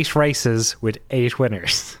 8 races with 8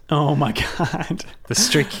 winners. Oh my God. The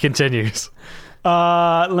streak continues.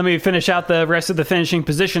 Let me finish out the rest of the finishing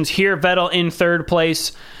positions here. Vettel in 3rd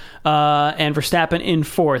place. And Verstappen in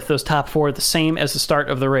 4th. Those top 4 the same as the start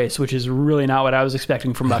of the race, which is really not what I was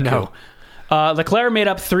expecting from Baku. No. Leclerc made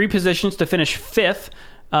up 3 positions to finish 5th.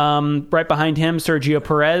 Right behind him, Sergio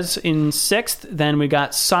Perez in 6th. Then we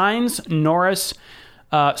got Sainz, Norris,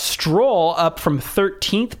 Stroll up from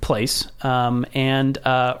 13th place, and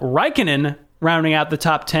Raikkonen rounding out the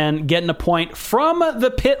top 10, getting a point from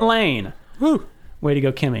the pit lane. Woo! Way to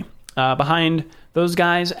go, Kimi. Behind those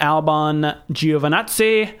guys, Albon,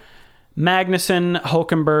 Giovinazzi, Magnussen,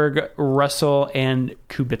 Hulkenberg, Russell, and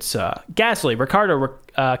Kubica. Gasly, Ricciardo,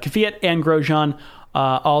 Kvyat, and Grosjean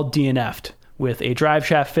all DNF'd with a drive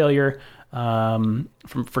shaft failure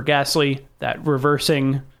for Gasly, that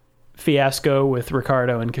reversing fiasco with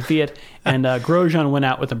Ricciardo and Kvyat, and Grosjean went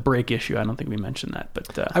out with a brake issue. I don't think we mentioned that,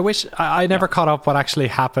 but I wish I never caught up what actually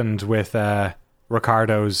happened with the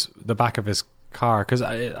back of his car, because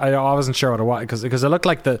I wasn't sure what it was, because it looked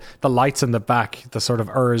like the lights in the back, the sort of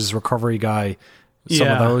ERS recovery guy, some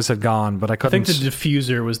of those had gone, but I couldn't. I think the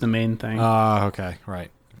diffuser was the main thing. Okay, right.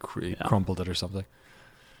 Crumpled it or something.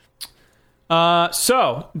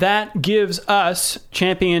 So that gives us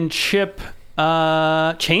championship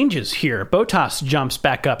changes here. Bottas jumps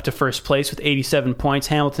back up to 1st place with 87 points.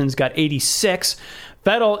 Hamilton's got 86.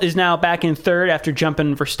 Vettel is now back in 3rd after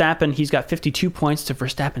jumping Verstappen. He's got 52 points to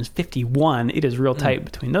Verstappen's 51. It is real tight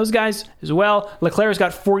between those guys as well. Leclerc's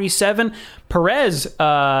got 47. Perez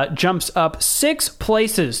jumps up 6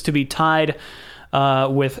 places to be tied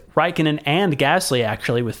with Raikkonen and Gasly,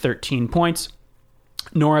 actually, with 13 points.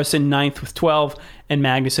 Norris in 9th with 12, and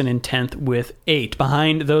Magnussen in 10th with 8.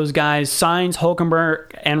 Behind those guys, Sainz,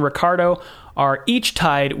 Hulkenberg, and Ricciardo are each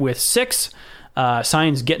tied with 6.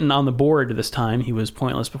 Sainz getting on the board this time. He was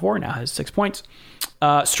pointless before, now has 6 points.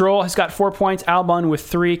 Stroll has got 4 points, Albon with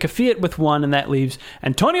 3, Kvyat with 1, and that leaves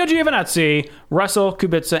Antonio Giovinazzi, Russell,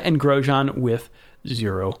 Kubica, and Grosjean with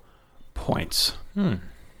 0 points.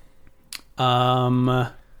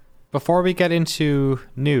 Before we get into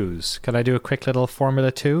news, could I do a quick little Formula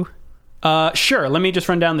 2? Sure. Let me just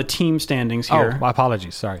run down the team standings here. Oh, my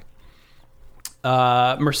apologies. Sorry.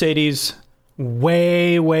 Mercedes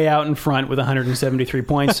way out in front with 173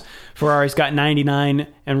 points. Ferrari's got 99,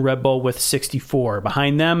 and Red Bull with 64.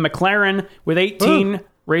 Behind them, McLaren with 18,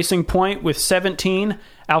 Racing Point with 17,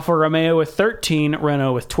 Alfa Romeo with 13,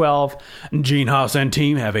 Renault with 12, Gene Haas and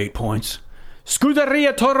team have 8 points.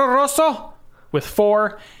 Scuderia Toro Rosso with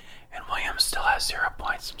 4, and Williams still has 0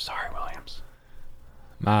 points. I'm sorry, Williams.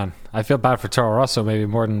 Man, I feel bad for Toro Rosso, maybe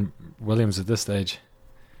more than Williams at this stage.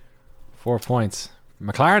 4 points.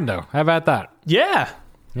 McLaren, though, how about that? Yeah.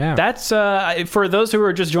 That's for those who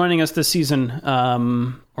are just joining us this season,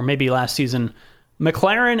 or maybe last season.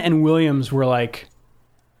 McLaren and Williams were like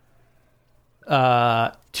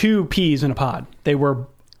 2 peas in a pod. They were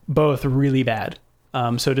both really bad.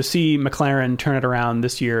 So to see McLaren turn it around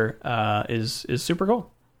this year is super cool.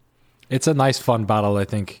 It's a nice, fun battle, I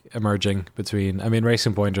think, emerging between... I mean,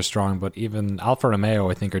 Racing Point are strong, but even Alfa Romeo,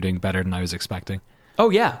 I think, are doing better than I was expecting. Oh,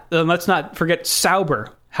 yeah. Let's not forget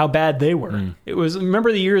Sauber, how bad they were. It was...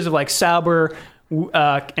 Remember the years of, like, Sauber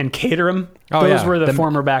and Caterham? Those were the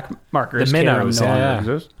former back markers. The minnows,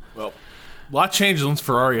 Well, a lot changes once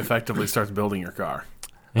Ferrari effectively starts building your car.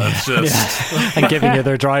 That's just... and giving you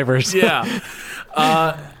their drivers. Yeah.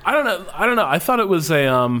 I don't know. I thought it was a...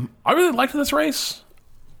 I really liked this race.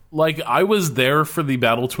 Like, I was there for the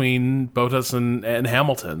battle between Bottas and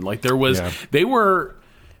Hamilton. Like, there was... Yeah. They were...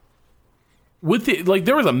 With the, like,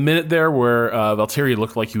 there was a minute there where Valtteri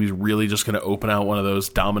looked like he was really just going to open out one of those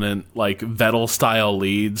dominant, like, Vettel-style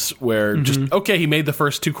leads where just, okay, he made the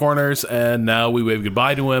first 2 corners, and now we wave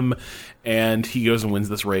goodbye to him, and he goes and wins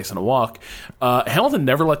this race in a walk. Hamilton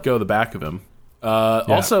never let go of the back of him.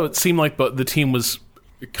 Also, it seemed like the team was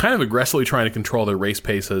kind of aggressively trying to control their race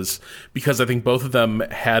paces because I think both of them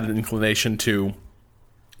had an inclination to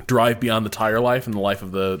drive beyond the tire life and the life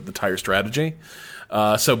of the tire strategy.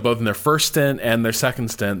 So both in their first stint and their second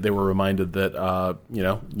stint, they were reminded that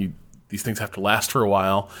these things have to last for a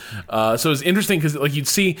while. So it was interesting because like you'd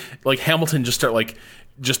see like Hamilton just start like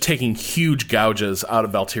just taking huge gouges out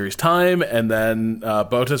of Valtteri's time, and then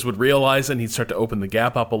Bottas would realize it and he'd start to open the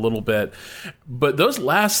gap up a little bit. But those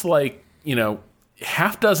last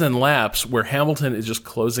half dozen laps where Hamilton is just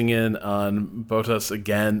closing in on Bottas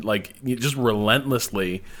again, like just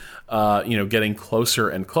relentlessly, getting closer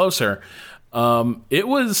and closer. It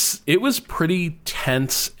was pretty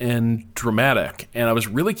tense and dramatic, and I was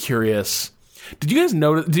really curious. Did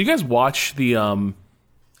you guys watch the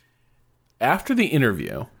after the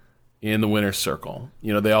interview in the winner's circle?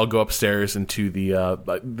 They all go upstairs into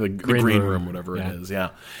the green room, whatever it is. Yeah.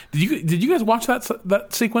 Did you guys watch that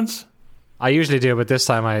sequence? I usually do, but this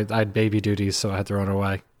time I had baby duties, so I had to run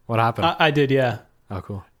away. What happened? I did, yeah. Oh,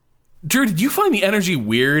 cool. Drew, did you find the energy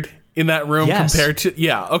weird in that room compared to?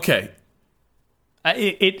 Yeah. Okay.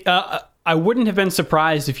 I wouldn't have been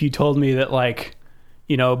surprised if you told me that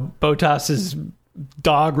Bottas's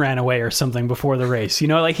dog ran away or something before the race.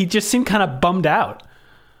 He just seemed kind of bummed out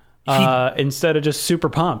instead of just super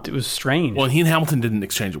pumped. It was strange. Well, he and Hamilton didn't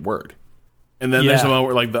exchange a word. And then there's a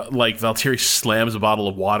moment where Valtteri slams a bottle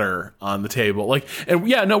of water on the table. We're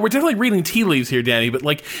definitely reading tea leaves here, Danny. But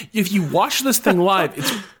if you watch this thing live,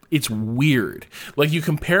 it's weird. Like you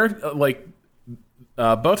compare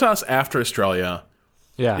Bottas after Australia,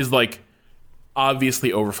 is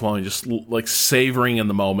obviously overflowing, just savoring in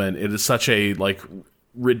the moment. It is such a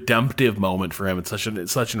redemptive moment for him. It's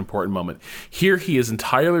such an important moment. Here he is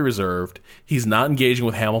entirely reserved. He's not engaging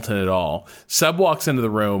with Hamilton at all. Seb walks into the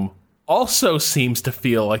room, also seems to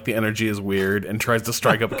feel like the energy is weird and tries to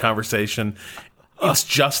strike up a conversation. It's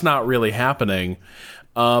just not really happening.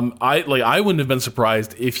 I wouldn't have been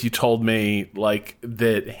surprised if you told me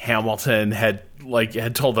that Hamilton had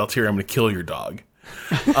told Valtteri, "I'm going to kill your dog."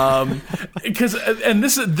 Because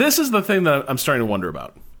this is the thing that I'm starting to wonder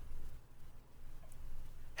about.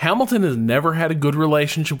 Hamilton has never had a good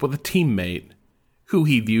relationship with a teammate who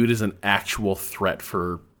he viewed as an actual threat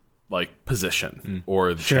for position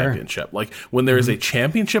or the championship. When there is a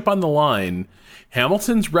championship on the line,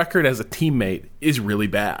 Hamilton's record as a teammate is really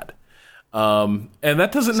bad. And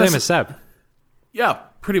that doesn't same as Seb. Yeah,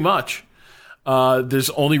 pretty much. There's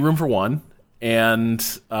only room for one. And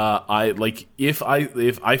if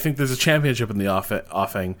I think there's a championship in the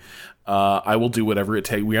offing, I will do whatever it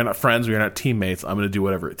takes. We are not friends. We are not teammates. I'm going to do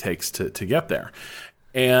whatever it takes to get there.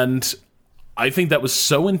 And I think that was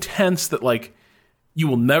so intense that you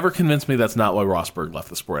will never convince me that's not why Rosberg left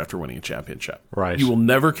the sport after winning a championship. Right. You will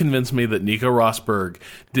never convince me that Nico Rosberg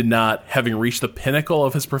did not, having reached the pinnacle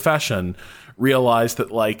of his profession, realize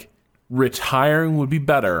that retiring would be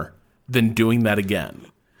better than doing that again.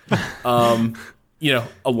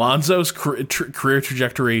 Alonso's career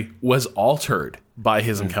trajectory was altered by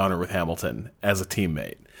his encounter with Hamilton as a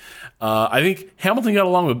teammate. I think Hamilton got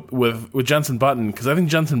along with Jenson Button because I think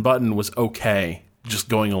Jenson Button was okay just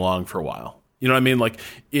going along for a while. You know what I mean?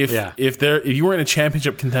 If you were in a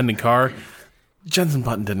championship contending car, Jenson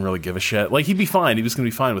Button didn't really give a shit. He'd be fine. He was going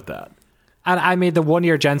to be fine with that. And I mean, the 1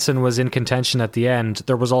 year Jensen was in contention at the end,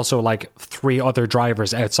 there was also 3 other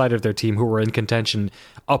drivers outside of their team who were in contention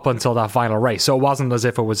up until that final race. So it wasn't as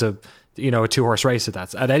if it was a 2-horse race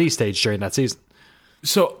at any stage during that season.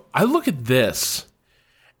 So I look at this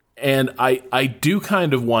and I do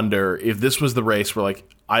kind of wonder if this was the race where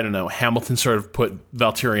I don't know, Hamilton sort of put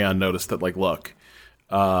Valtteri on notice that look,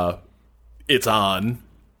 it's on.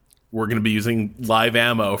 We're going to be using live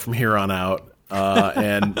ammo from here on out.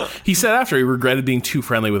 And he said after he regretted being too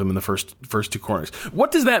friendly with him in the first 2 corners.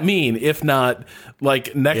 What does that mean if not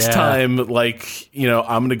next time I'm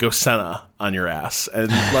going to go Senna on your ass and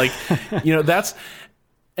that's.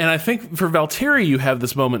 And I think for Valtteri you have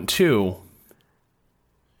this moment too.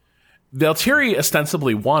 Valtteri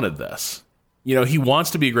ostensibly wanted this. He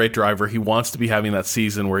wants to be a great driver. He wants to be having that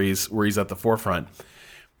season where he's at the forefront.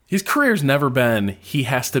 His career's never been he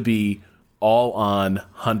has to be all on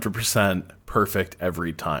 100% perfect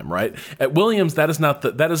every time, right? At Williams, that is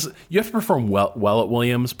you have to perform well at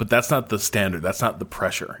Williams, but that's not the standard. That's not the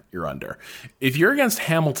pressure you're under. If you're against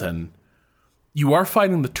Hamilton, you are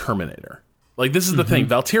fighting the Terminator. This is the thing.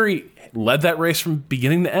 Valtteri led that race from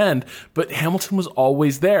beginning to end, but Hamilton was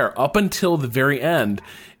always there up until the very end.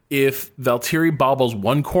 If Valtteri bobbles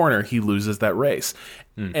one corner, he loses that race.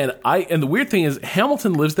 And the weird thing is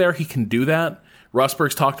Hamilton lives there. He can do that.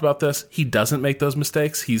 Rosberg's talked about this. He doesn't make those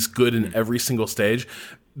mistakes. He's good in every single stage.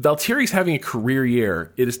 Valtteri's having a career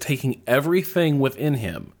year. It is taking everything within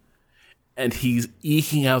him, and he's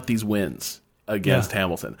eking out these wins against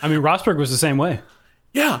Hamilton. I mean, Rosberg was the same way.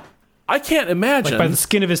 Yeah. I can't imagine. Like by the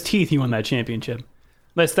skin of his teeth, he won that championship.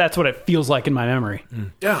 That's what it feels like in my memory.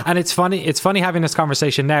 Yeah. And it's funny having this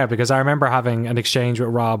conversation now, because I remember having an exchange with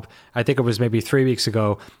Rob, I think it was maybe 3 weeks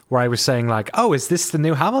ago, where I was saying like, oh, is this the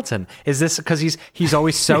new Hamilton? Is this, because he's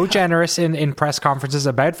always so generous in press conferences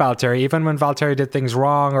about Valtteri, even when Valtteri did things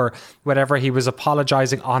wrong or whatever, he was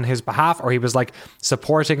apologizing on his behalf, or he was like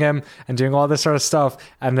supporting him and doing all this sort of stuff.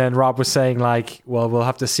 And then Rob was saying like, well, we'll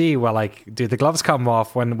have to see, well, like, do the gloves come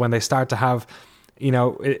off when they start to have, you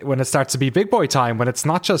know, when it starts to be big boy time, when it's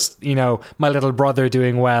not just, you know, my little brother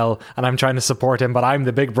doing well and I'm trying to support him, but I'm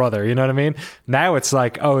the big brother, you know what I mean? Now it's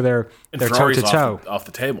like, oh, they're toe to toe off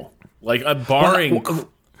the table. Like, barring...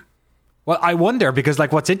 Well, I wonder, because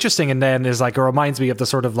like what's interesting and then is like, it reminds me of the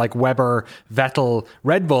sort of like Weber, Vettel,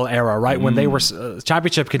 Red Bull era, right? When they were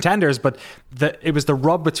championship contenders, but it was the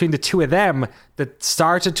rub between the two of them that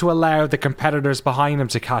started to allow the competitors behind them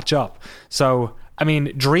to catch up. So, I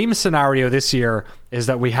mean, dream scenario this year is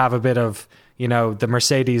that we have a bit of, you know, the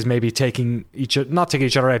Mercedes maybe not taking each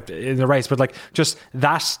other out in the race, but like just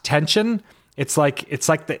that tension. It's like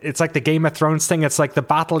the Game of Thrones thing. It's like the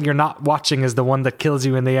battle you're not watching is the one that kills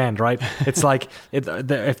you in the end, right? It's like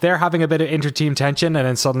if they're having a bit of inter-team tension, and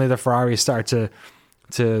then suddenly the Ferraris start to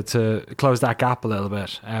close that gap a little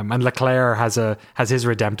bit, and Leclerc has his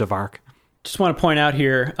redemptive arc. Just want to point out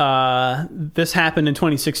here, this happened in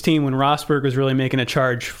 2016 when Rosberg was really making a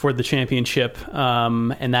charge for the championship.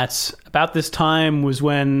 And that's about this time was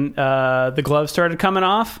when the gloves started coming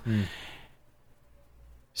off.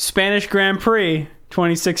 Spanish Grand Prix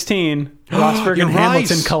 2016, Rosberg and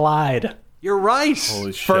Hamilton collide. You're right.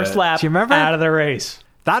 Holy shit. First lap Do you remember? out of the race.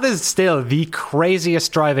 That is still the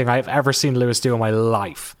craziest driving I've ever seen Lewis do in my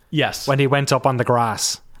life. Yes. When he went up on the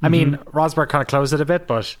grass. I mean, Rosberg kind of closed it a bit,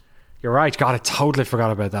 but... You're right. God, I totally forgot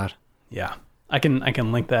about that. Yeah, I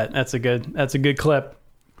can link that. That's a good clip.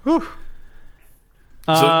 Whew.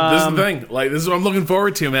 So this is the thing. Like, this is what I'm looking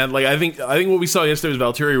forward to, man. Like, I think what we saw yesterday was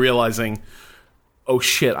Valtteri realizing, oh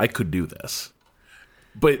shit, I could do this.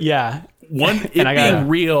 But yeah, being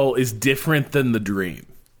real is different than the dream.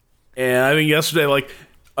 And I think yesterday, like,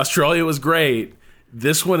 Australia was great.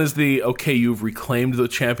 This one is you've reclaimed the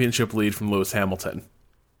championship lead from Lewis Hamilton.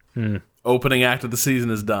 Opening act of the season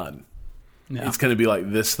is done. Yeah. It's going to be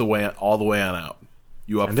like this all the way on out.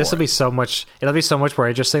 And this will be so much. It'll be so much more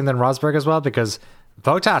interesting than Rosberg as well, because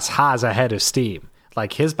Bottas has a head of steam.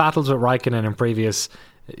 Like his battles with Raikkonen in previous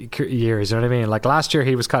years, you know what I mean? Like last year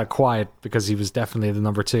he was kind of quiet because he was definitely the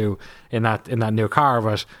number 2 in that new car.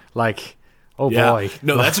 But like, boy,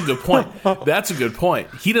 no, that's a good point. That's a good point.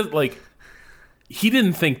 He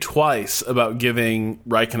didn't think twice about giving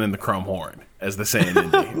Raikkonen the chrome horn, as they say in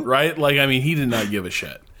Indy, right? Like, I mean, he did not give a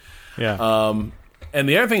shit. Yeah. And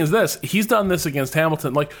the other thing is this: he's done this against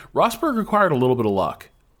Hamilton. Like, Rosberg required a little bit of luck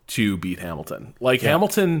to beat Hamilton. Like,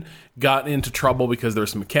 Hamilton got into trouble because there were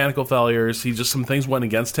some mechanical failures. Some things went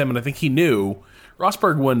against him, and I think he knew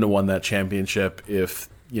Rosberg wouldn't have won that championship if,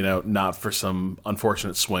 you know, not for some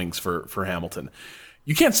unfortunate swings for Hamilton.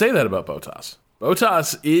 You can't say that about Bottas.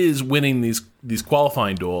 Bottas is winning these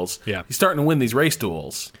qualifying duels. Yeah. He's starting to win these race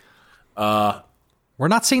duels. We're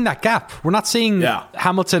not seeing that gap. We're not seeing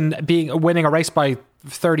Hamilton winning a race by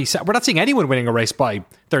 30 seconds. We're not seeing anyone winning a race by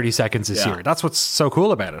 30 seconds this year. That's what's so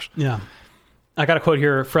cool about it. Yeah. I got a quote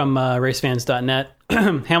here from racefans.net.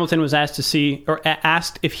 Hamilton was asked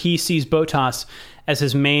if he sees Bottas as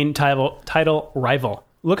his main title rival.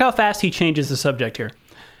 Look how fast he changes the subject here.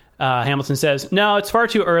 Hamilton says, no, it's far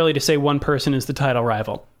too early to say one person is the title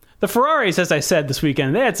rival. The Ferraris, as I said this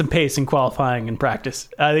weekend, they had some pace in qualifying and practice.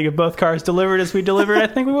 I think if both cars delivered as we delivered, I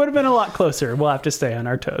think we would have been a lot closer. We'll have to stay on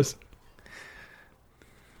our toes.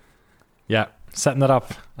 Yeah, setting it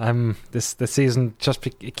up. This season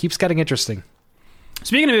it keeps getting interesting.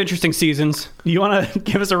 Speaking of interesting seasons, you want to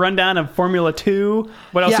give us a rundown of Formula 2?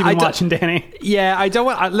 What else have you been watching, Danny? Yeah, I don't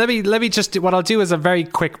want... let me just... What I'll do is a very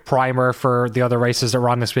quick primer for the other races that were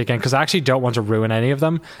on this weekend, because I actually don't want to ruin any of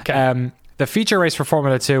them. Okay. The feature race for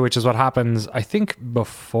Formula 2, which is what happens, I think,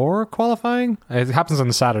 before qualifying. It happens on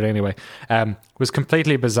the Saturday anyway. Was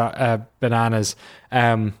completely bananas.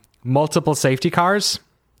 Multiple safety cars.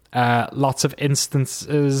 Lots of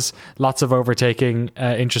instances, lots of overtaking,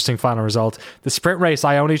 interesting final result. The sprint race,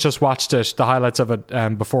 I only just watched it, the highlights of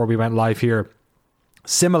it before we went live here.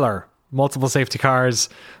 Similar, multiple safety cars,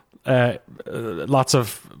 lots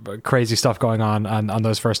of crazy stuff going on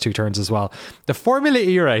those first 2 turns as well. The Formula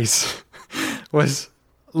E race was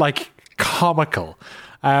like comical.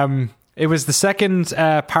 It was the second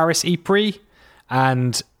Paris Ypres,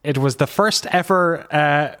 and it was the first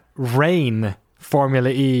ever rain Formula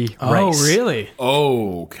E race. Oh, really?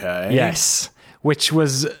 Okay. Yes. Which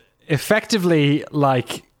was effectively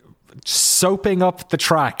like soaping up the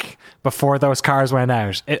track before those cars went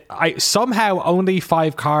out. I somehow only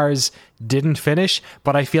 5 cars didn't finish,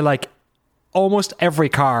 but I feel like almost every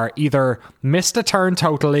car either missed a turn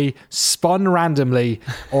totally, spun randomly,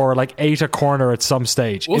 or like ate a corner at some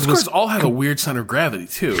stage. Well, those cars all have a weird center of gravity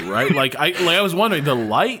too, right? I was wondering, the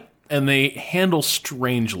light and they handle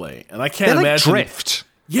strangely, and I can't imagine drift.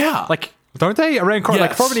 Yeah, like don't they around corners? Yes.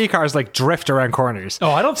 Like Formula E cars like drift around corners.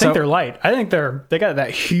 Oh, I don't think they're light. I think they got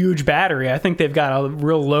that huge battery. I think they've got a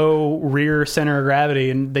real low rear center of gravity,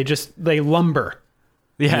 and they lumber.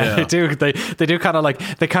 Yeah, they do. They do kind of like,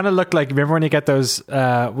 they kind of look like, remember when you get those,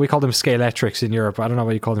 we call them scaletrics in Europe. I don't know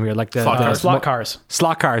what you call them here. Like the slot cars.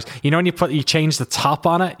 Slot cars. You know, when you change the top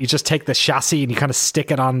on it, you just take the chassis and you kind of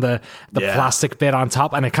stick it on the plastic bit on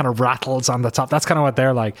top, and it kind of rattles on the top. That's kind of what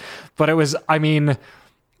they're like. But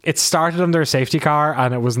it started under a safety car,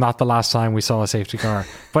 and it was not the last time we saw a safety car.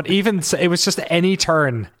 But even it was just any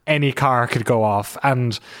turn, any car could go off.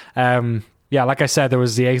 And yeah, like I said, there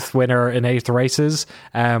was the 8th winner in 8 races,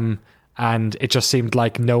 and it just seemed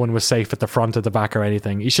like no one was safe at the front or the back or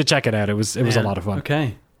anything. You should check it out. It was a lot of fun.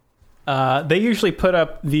 Okay. They usually put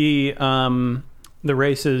up the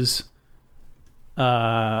races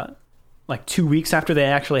like 2 weeks after they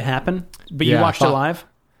actually happen, but you watched it live?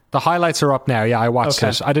 The highlights are up now. Yeah, I watched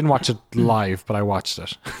it. I didn't watch it live, but I watched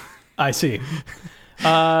it. I see.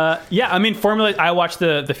 Yeah, I mean, I watched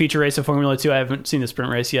the feature race of Formula 2. I haven't seen the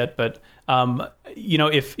sprint race yet, but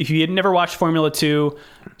if you had never watched Formula 2,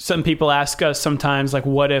 some people ask us sometimes, like,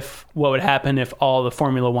 what would happen if all the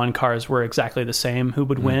Formula 1 cars were exactly the same? Who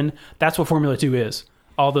would win? That's what Formula 2 is.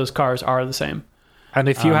 All those cars are the same. And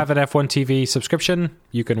if you have an F1 TV subscription,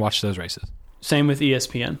 you can watch those races. Same with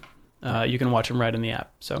ESPN. You can watch them right in the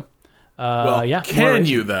app. So, yeah. Can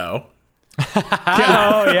you, though?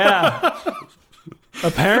 Oh, yeah.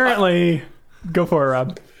 Apparently. Go for it,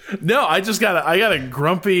 Rob. No, I got a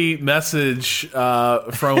grumpy message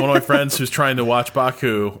from one of my friends who's trying to watch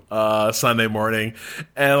Baku Sunday morning,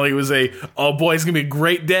 and it was oh boy, it's gonna be a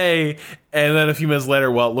great day. And then a few minutes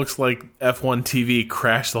later, well, it looks like F1 TV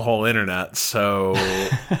crashed the whole internet. So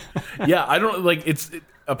yeah, I don't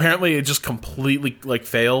apparently it just completely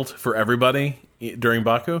failed for everybody during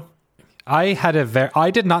Baku.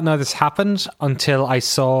 I did not know this happened until I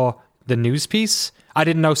saw the news piece. I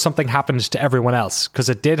didn't know something happened to everyone else, because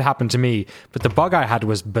it did happen to me, but the bug I had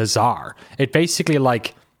was bizarre. It basically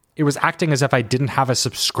it was acting as if I didn't have a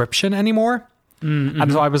subscription anymore. Mm-hmm.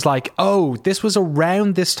 And so I was like, oh, this was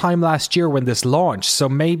around this time last year when this launched, so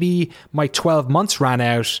maybe my 12 months ran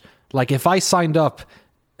out. Like if I signed up,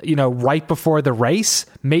 right before the race,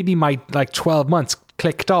 maybe my 12 months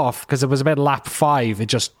clicked off, because it was about lap 5, it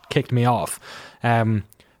just kicked me off.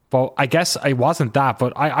 But I guess I wasn't that,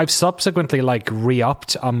 but I've subsequently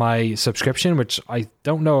re-upped on my subscription, which I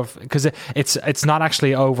don't know if, because it's not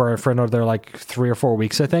actually over for another 3 or 4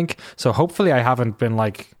 weeks, I think. So hopefully I haven't been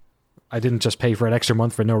I didn't just pay for an extra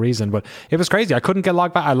month for no reason, but it was crazy. I couldn't get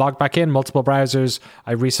logged back. I logged back in multiple browsers.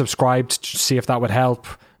 I resubscribed to see if that would help.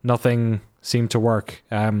 Nothing seemed to work.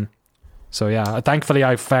 So yeah, thankfully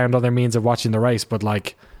I found other means of watching the race, but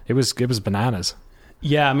it was bananas.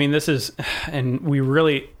 Yeah, I mean, this is, and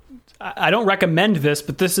I don't recommend this,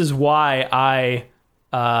 but this is why I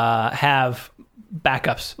have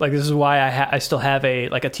backups. This is why I still have a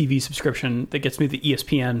TV subscription that gets me the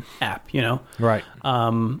ESPN app. Right.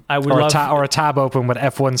 I would or a tab open with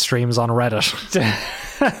F1 streams on Reddit.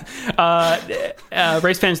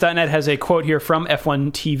 Racefans.net has a quote here from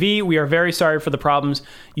F1 TV. We are very sorry for the problems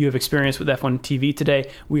you have experienced with F1 TV today.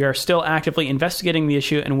 We are still actively investigating the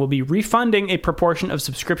issue and will be refunding a proportion of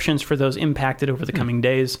subscriptions for those impacted over the coming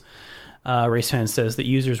days. Racefans says that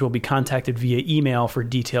users will be contacted via email for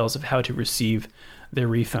details of how to receive their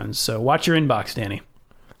refunds. So watch your inbox, Danny.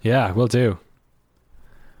 Yeah, will do.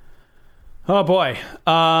 Oh boy.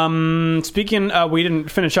 Speaking, we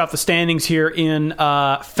didn't finish off the standings here in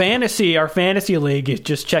fantasy, our fantasy league.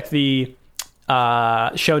 Just check the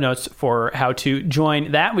show notes for how to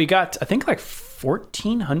join that. We got, I think,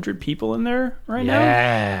 1,400 people in there right now.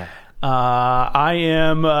 Yeah. I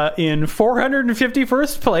am in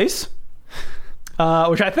 451st place.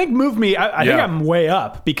 Which I think moved me. I think I'm way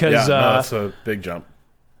up because that's a big jump.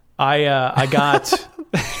 I got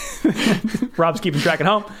Rob's keeping track at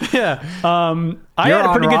home. Yeah, I You're had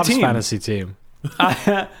a pretty on Rob's good team. Fantasy team.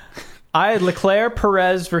 I had Leclerc,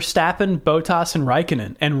 Perez, Verstappen, Bottas, and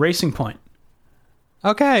Raikkonen, and Racing Point.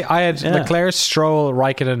 Okay, I had Leclerc, Stroll,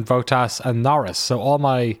 Raikkonen, Bottas, and Norris. So all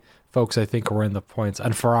my folks, I think, were in the points,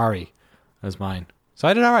 and Ferrari was mine. So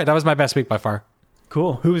I did all right. That was my best week by far.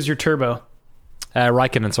 Cool. Who was your turbo?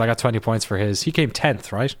 Raikkonen, so I got 20 points for his. He came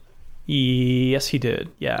 10th, right? Yes, he did.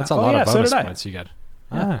 Yeah. That's a lot of so bonus did I. points you get.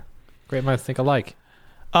 Great minds think alike.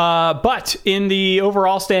 But in the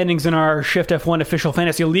overall standings in our Shift F1 official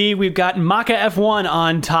fantasy league, we've got Maka F1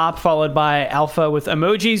 on top, followed by Alpha with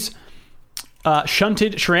emojis,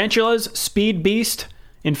 Shunted Tarantulas, Speed Beast.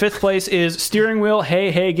 In 5th place is Steering Wheel,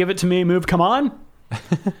 hey, give it to me, move, come on.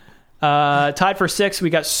 Tied for 6th, we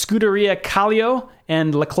got Scuderia Calio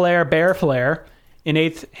and Leclerc Bear Flare. In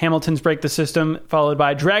 8th, Hamilton's Break the System, followed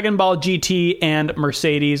by Dragon Ball GT and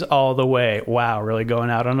Mercedes all the way. Wow, really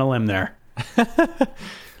going out on a limb there.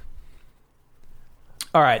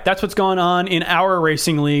 All right, that's what's going on in our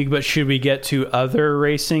racing league, but should we get to other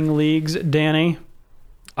racing leagues, Danny?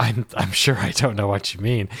 I'm sure I don't know what you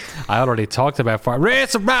mean. I already talked about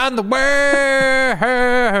race around the world.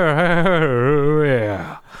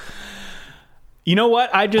 Yeah. You know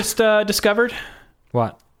what I just discovered?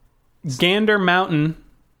 What? Gander Mountain,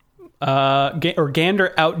 or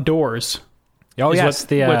Gander Outdoors. Oh, yes.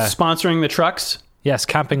 What's sponsoring the trucks? Yes,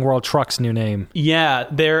 Camping World Trucks' new name. Yeah,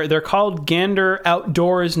 they're called Gander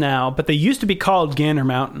Outdoors now, but they used to be called Gander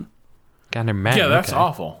Mountain. Gander Mountain. Yeah, that's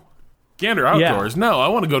awful. Gander Outdoors. Yeah. No, I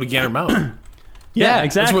want to go to Gander Mountain. Yeah,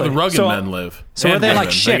 exactly. That's where the rugged men live. So are they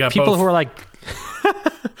like shit? People who are like,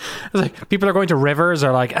 like people are going to rivers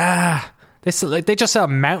are like, they just sell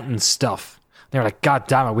mountain stuff. They're like, God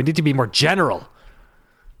damn it, we need to be more general.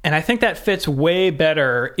 And I think that fits way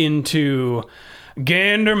better into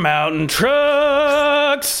Gander Mountain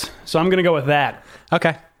Trucks. So I'm going to go with that.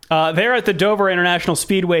 Okay. They're at the Dover International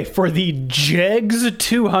Speedway for the JEGS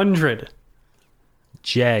 200.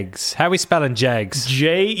 JEGS. How are we spelling JEGS?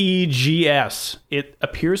 JEGS. It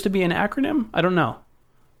appears to be an acronym. I don't know.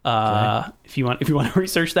 If you want to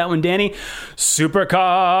research that one, Danny.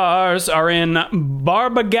 Supercars are in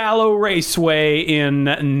Barbagallo Raceway in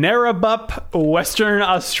Narrabeen, Western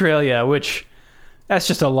Australia, which that's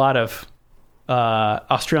just a lot of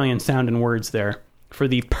Australian sounding words there for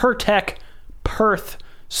the Pertec Perth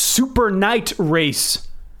Super Night Race,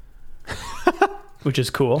 which is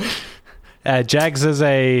cool. JEGS is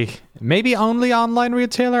a maybe only online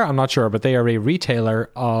retailer. I'm not sure, but they are a retailer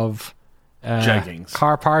of jeggings,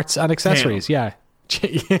 car parts and accessories. Damn.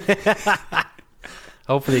 Yeah.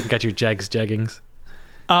 Hopefully you can get your JEGS jeggings.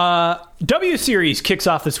 W Series kicks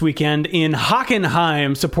off this weekend in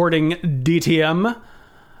Hockenheim, supporting DTM.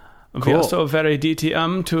 Cool. We are so very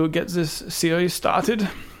DTM to get this series started.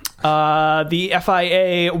 The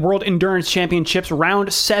FIA World Endurance Championships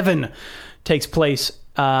Round 7 takes place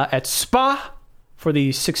at Spa for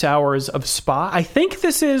the 6 hours of Spa. I think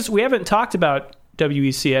we haven't talked about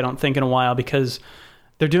WEC, I don't think, in a while, because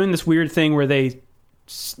they're doing this weird thing where they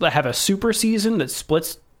have a super season that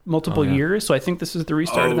splits multiple years. So I think this is the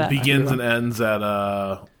restart of that. Begins and ends at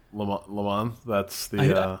Le Mans. That's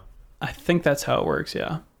the. I think that's how it works.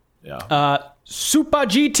 Yeah. Yeah. Super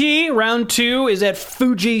GT Round 2 is at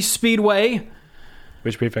Fuji Speedway.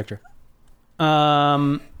 Which prefecture?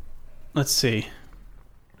 Let's see.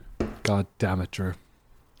 God damn it, Drew.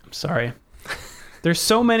 I'm sorry. There's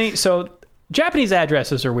so many. So Japanese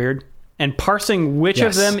addresses are weird, and parsing which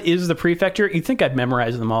of them is the prefecture, you'd think I'd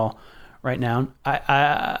memorize them all right now.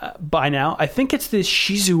 By now, I think it's the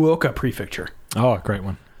Shizuoka prefecture. Oh, great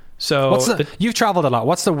one. So you've traveled a lot.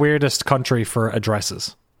 What's the weirdest country for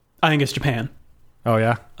addresses? I think it's Japan. Oh,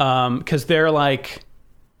 yeah? Because they're like,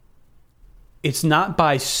 it's not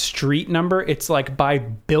by street number. It's like by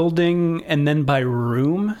building and then by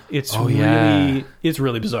room. It's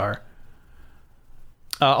really bizarre.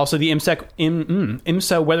 Also, the IMSA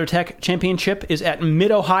WeatherTech Championship is at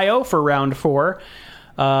Mid-Ohio for Round 4.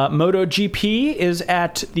 MotoGP is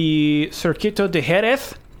at the Circuito de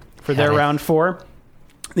Jerez for their Round 4.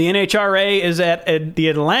 The NHRA is at the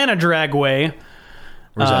Atlanta Dragway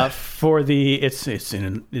for the it's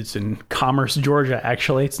in Commerce, Georgia.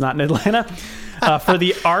 Actually, it's not in Atlanta. For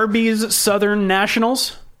the Arby's Southern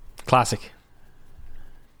Nationals. Classic.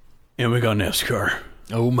 And we got NASCAR.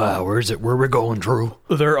 Oh my, where's it? Where we're going, Drew?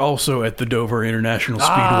 They're also at the Dover International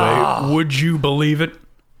Speedway. Would you believe it?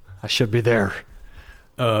 I should be there.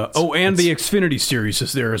 And the Xfinity Series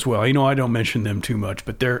is there as well. You know, I don't mention them too much,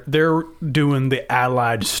 but they're doing the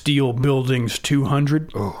Allied Steel Buildings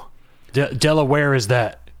 200. Oh, Delaware is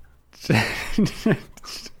that?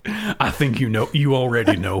 I think you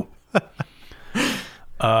already know.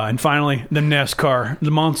 And finally, the NASCAR,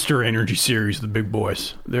 the Monster Energy Series, the big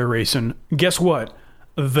boys. They're racing. Guess what?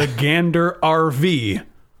 The Gander RV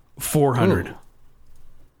 400.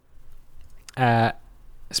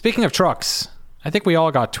 Speaking of trucks, I think we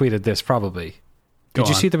all got tweeted this probably. Did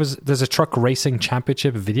you see there's a truck racing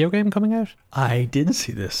championship video game coming out? I didn't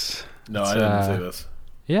see this. No, I didn't see this.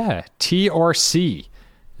 Yeah, TRC.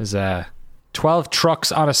 There's 12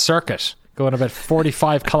 trucks on a circuit going about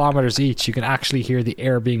 45 kilometers each. You can actually hear the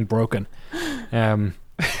air being broken.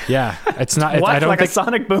 Yeah, it's not. What? I don't like think, a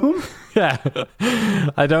sonic boom? Yeah,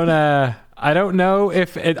 I don't know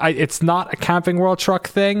if it's not a Camping World truck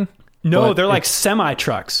thing. No, they're like semi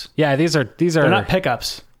trucks. Yeah, they're not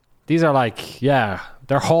pickups. These are like,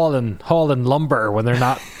 they're hauling lumber when they're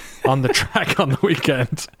not on the track on the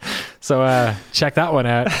weekend. So check that one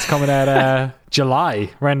out. It's coming out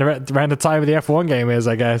July, around the time of the F1 game is,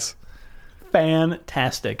 I guess.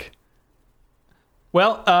 Fantastic.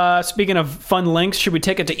 Well, speaking of fun links, should we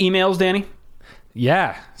take it to emails, Danny?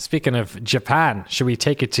 Yeah. Speaking of Japan, should we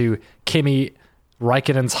take it to Kimi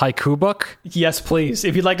Raikkonen's haiku book? Yes, please.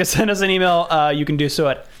 If you'd like to send us an email, you can do so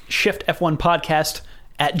at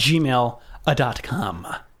shiftf1podcast@gmail.com.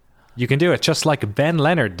 You can do it just like Ben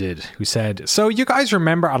Leonard did, who said, so you guys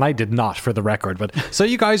remember, and I did not for the record, but so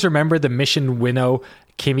you guys remember the Mission Winnow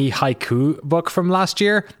Kimi haiku book from last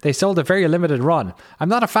year? They sold a very limited run. I'm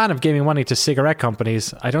not a fan of giving money to cigarette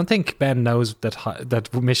companies. I don't think Ben knows that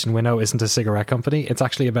Mission Winnow isn't a cigarette company. It's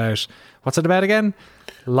actually about, what's it about again?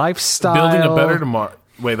 Lifestyle. Building a better tomorrow.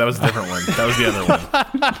 Wait, that was a different one. That was the other one.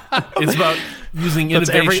 It's about using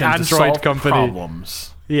innovation every Android to solve company.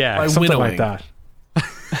 problems. Yeah, by something winnowing. like that.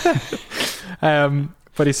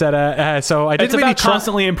 But he said, so I didn't It's really about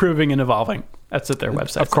constantly improving and evolving. That's what their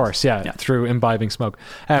website Of course, yeah, through imbibing smoke.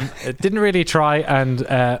 Didn't really try and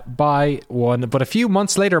buy one, but a few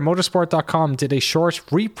months later, motorsport.com did a short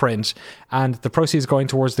reprint, and the proceeds going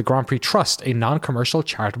towards the Grand Prix Trust, a non-commercial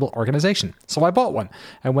charitable organization. So I bought one,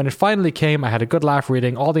 and when it finally came, I had a good laugh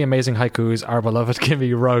reading all the amazing haikus our beloved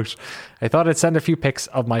Kimi wrote. I thought I'd send a few pics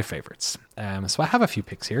of my favorites. So I have a few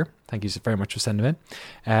pics here. Thank you very much for sending them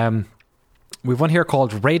in. We've one here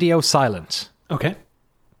called Radio Silent. Okay.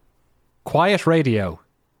 Quiet radio,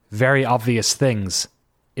 very obvious things,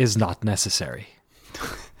 is not necessary.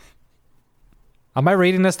 Am I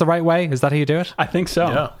reading this the right way? Is that how you do it? I think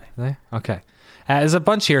so. Yeah. Okay. There's a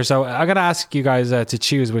bunch here, so I'm going to ask you guys to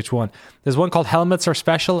choose which one. There's one called Helmets Are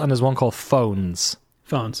Special, and there's one called Phones.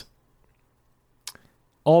 Phones.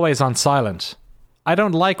 Always on silent. I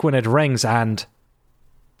don't like when it rings and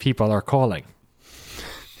people are calling.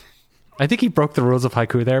 I think he broke the rules of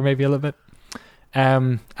haiku there, maybe a little bit.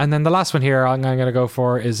 And then the last one here I'm going to go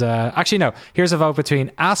for is... actually, no. Here's a vote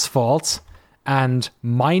between asphalt and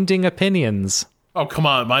minding opinions. Oh, come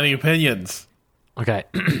on. Minding opinions. Okay.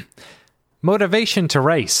 Motivation to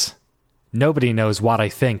race. Nobody knows what I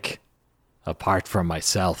think, apart from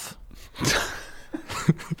myself.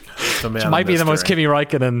 Which might be the most Kimi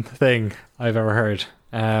Raikkonen thing I've ever heard.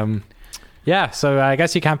 Yeah, so I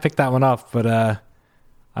guess you can't pick that one up, but...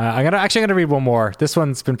 I'm gonna read one more. This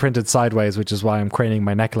one's been printed sideways, which is why I'm craning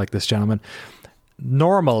my neck like this, gentleman.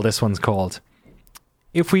 Normal, this one's called.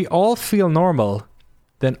 If we all feel normal,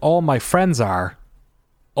 then all my friends are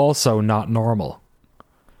also not normal.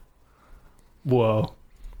 Whoa.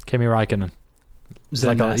 Kimi Raikkonen. It's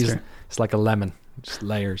Master. it's like a lemon. Just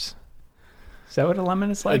layers. Is that what a lemon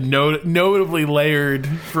is like? A notably layered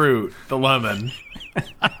fruit, the lemon.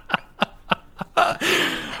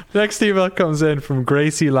 Next email comes in from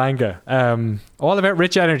Gracie Langa. All about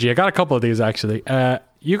Rich Energy. I got a couple of these, actually.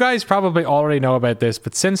 You guys probably already know about this,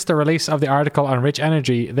 but since the release of the article on Rich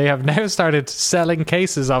Energy, they have now started selling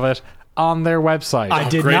cases of it on their website. I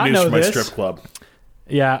did Great not news know for my this. strip club.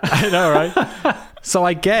 Yeah, I know, right? So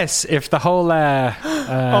I guess if the whole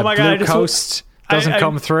Blue Coast doesn't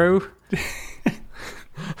come through...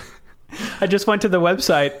 I just went to the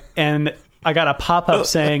website and... I got a pop-up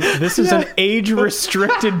saying, this is an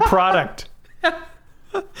age-restricted product.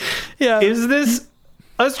 Yeah. Is this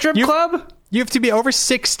a strip club? You have to be over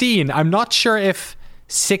 16. I'm not sure if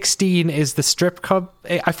 16 is the strip club.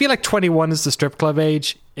 I feel like 21 is the strip club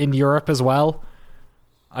age in Europe as well.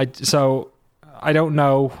 So I don't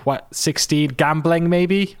know what 16. Gambling,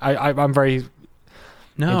 maybe? I'm very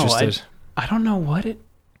interested. I don't know what it...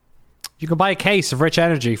 You can buy a case of Rich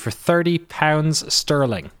Energy for £30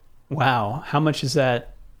 sterling. Wow, how much is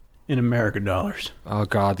that in American dollars? Oh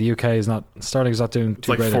god, the UK is not... Sterling's not doing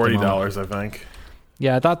too It's like great. $40, I think.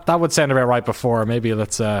 Yeah, that would sound about right before. Maybe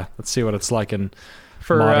let's see what it's like in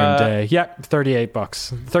modern day. Yeah, $38,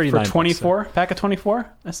 $39 for 24 pack of 24.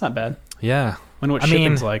 That's not bad. Yeah, Wonder what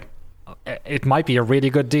shipping's like. It might be a really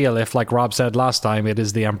good deal if, like Rob said last time, it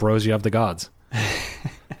is the ambrosia of the gods.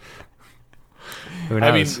 Who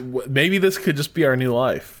knows? I mean, maybe this could just be our new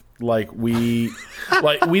life. We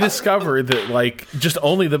discovered that just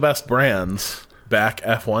only the best brands back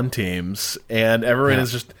F1 teams, and everyone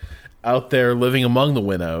is just out there living among the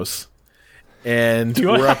winnows, and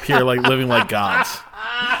we're up here living like gods.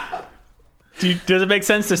 Does it make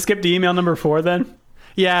sense to skip to email number 4 then?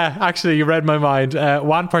 Yeah, actually, you read my mind.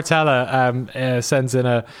 Juan Portela sends in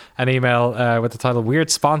an email with the title "Weird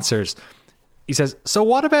Sponsors." He says, "So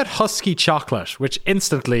what about Husky Chocolate?" Which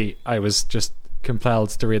instantly I was just compelled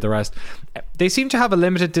to read the rest. They seem to have a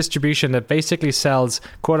limited distribution that basically sells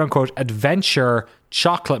 "quote unquote" adventure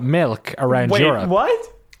chocolate milk around Europe. What?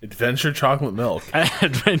 Adventure chocolate milk.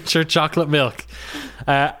 Adventure chocolate milk.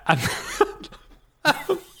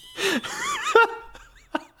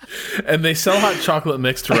 And they sell hot chocolate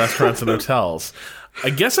mix to restaurants and hotels. I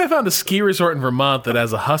guess I found a ski resort in Vermont that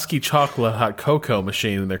has a Husky chocolate hot cocoa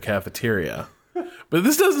machine in their cafeteria. But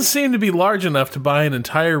this doesn't seem to be large enough to buy an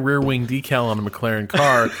entire rear wing decal on a McLaren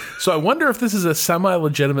car, so I wonder if this is a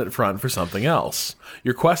semi-legitimate front for something else.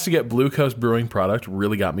 Your quest to get Blue Coast Brewing product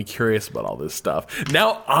really got me curious about all this stuff.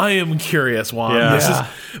 Now I am curious, Juan. Yeah. This is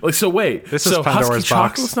like, so wait, This is so Pandora's Husky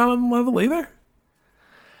box. chocolate's not on the level either?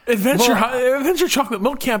 Adventure chocolate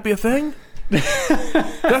milk can't be a thing.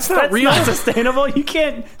 That's not real. Not sustainable. You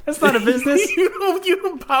can't. That's not a business. You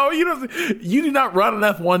do not run an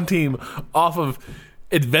F1 team off of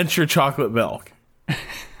adventure chocolate milk.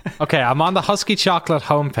 Okay, I'm on the Husky Chocolate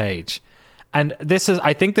homepage, and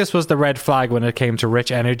I think this was the red flag when it came to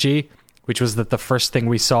Rich Energy, which was that the first thing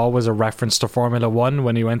we saw was a reference to Formula One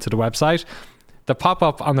when you went to the website. The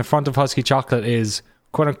pop-up on the front of Husky Chocolate is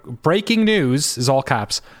breaking news, is all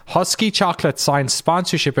caps. Husky Chocolate signed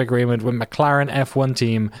sponsorship agreement with McLaren F1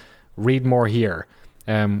 team. Read more here.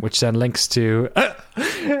 Which then links to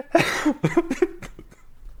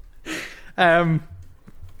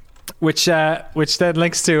which then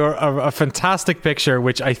links to a fantastic picture,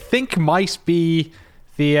 which I think might be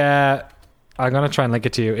the I'm gonna try and link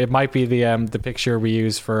it to you. It might be the picture we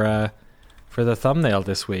use for the thumbnail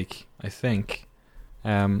this week, I think.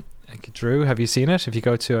 Drew, have you seen it? If you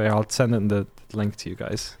go to, I'll send it in the link to you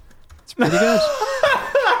guys. It's pretty good.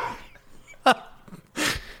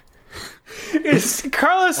 Is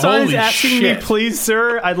Carlos Sainz Holy asking shit. me, please,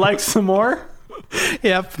 sir? I'd like some more.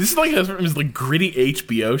 Yep. This is like a gritty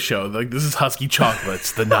HBO show. Like, this is Husky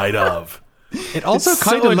Chocolates the night of. It also It's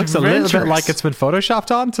kind so of looks a little bit adventurous. like it's been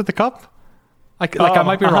photoshopped onto the cup. I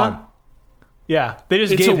might be wrong. Yeah, they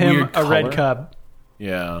just It's gave a him weird a red color. cup.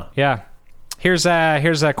 Yeah. Yeah. Here's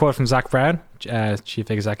a quote from Zach Brown,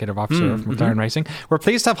 Chief Executive Officer of McLaren Racing. "We're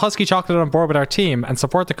pleased to have Husky Chocolate on board with our team and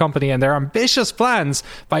support the company and their ambitious plans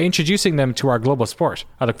by introducing them to our global sport.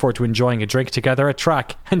 I look forward to enjoying a drink together at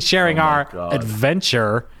track and sharing our God.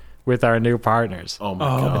 adventure with our new partners." Oh my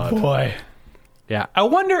god. Boy. Yeah. I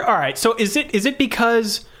wonder, all right, so is it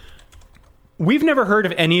because we've never heard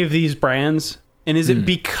of any of these brands, and is it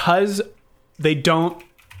because they don't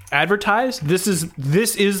advertise? This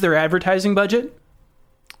is their advertising budget?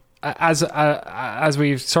 As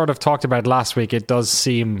we've sort of talked about last week, it does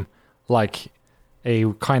seem like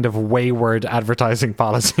a kind of wayward advertising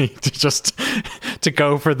policy to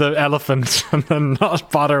go for the elephant and then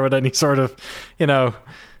not bother with any sort of,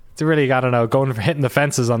 to really, I don't know, going for hitting the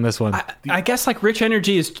fences on this one. I guess like Rich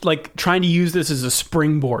Energy is like trying to use this as a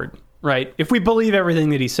springboard, right? If we believe everything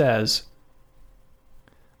that he says.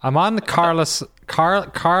 I'm on Linus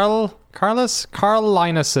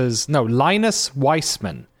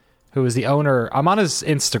Weissman, who is the owner. I'm on his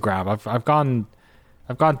Instagram. I've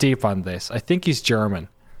gone deep on this. I think he's German,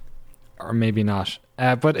 or maybe not.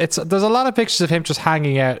 But there's a lot of pictures of him just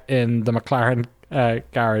hanging out in the McLaren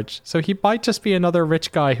garage. So he might just be another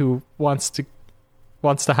rich guy who wants to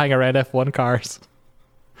hang around F1 cars.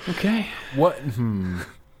 Okay. What?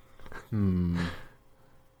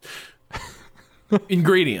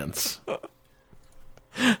 Ingredients.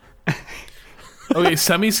 Okay,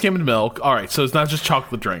 semi-skimmed milk. All right, so it's not just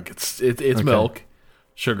chocolate drink. It's Okay. milk,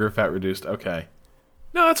 sugar, fat reduced. Okay.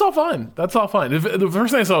 No, that's all fine. That's all fine. The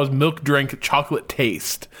first thing I saw was milk drink chocolate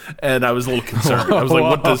taste, and I was a little concerned. I was like,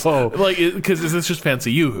 "What does because is this just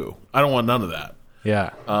fancy yoo-hoo? I don't want none of that." Yeah.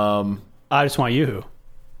 I just want you.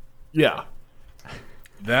 Yeah,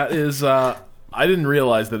 that is. I didn't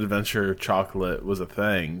realize that adventure chocolate was a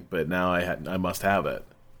thing, but now I must have it.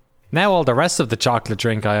 Now all the rest of the chocolate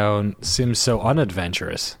drink I own seems so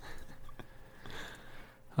unadventurous.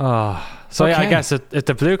 Oh, so yeah, I Okay. guess if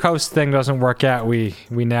the Blue Coast thing doesn't work out, we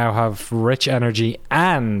now have Rich Energy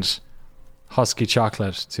and Husky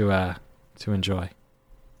Chocolate to enjoy.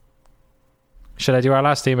 Should I do our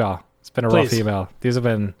last email? It's been a rough Please. email. These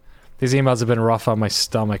emails have been rough on my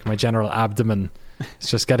stomach, my general abdomen. It's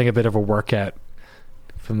just getting a bit of a workout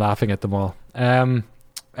from laughing at them all.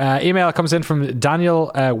 Email comes in from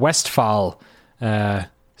Daniel Westphal,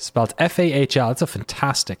 spelled Fahl. It's a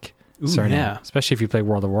fantastic surname, yeah. especially if you play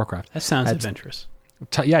World of Warcraft. That sounds It's- adventurous.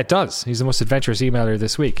 Yeah, it does. He's the most adventurous emailer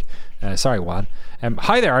this week. Sorry, Juan.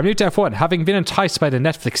 Hi there, I'm new to F1, having been enticed by the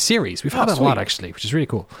Netflix series. We've had that a lot, actually, which is really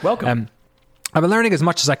cool. Welcome. I've been learning as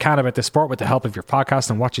much as I can about this sport with the help of your podcast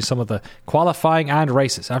and watching some of the qualifying and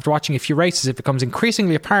races. After watching a few races, it becomes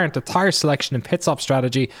increasingly apparent that tyre selection and pit stop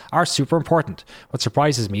strategy are super important. What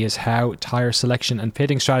surprises me is how tyre selection and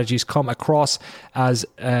pitting strategies come across as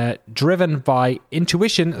driven by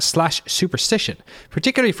intuition/superstition,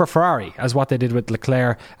 particularly for Ferrari, as what they did with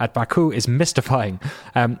Leclerc at Baku is mystifying.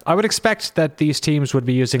 I would expect that these teams would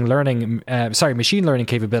be using machine learning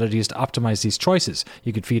capabilities to optimize these choices.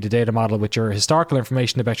 You could feed a data model with your historical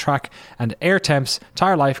information about track and air temps,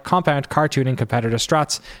 tyre life, compound, car tuning, competitor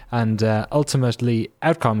strats, and ultimately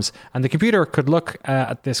outcomes. And the computer could look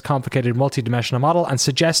at this complicated multi-dimensional model and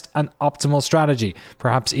suggest an optimal strategy.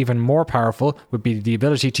 Perhaps even more powerful would be the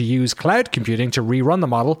ability to use cloud computing to rerun the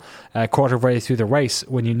model a quarter of way through the race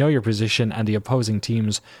when you know your position and the opposing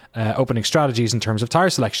team's opening strategies in terms of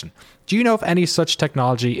tyre selection. Do you know if any such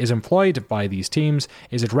technology is employed by these teams?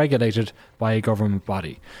 Is it regulated by a government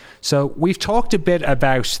body? So we've talked a bit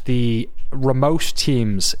about the remote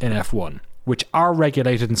teams in F1, which are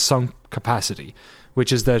regulated in some capacity,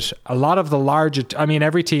 which is that a lot of the larger... I mean,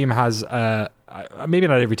 every team has... maybe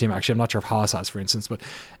not every team, actually. I'm not sure if Haas has, for instance, but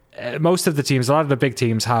most of the teams, a lot of the big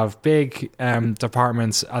teams have big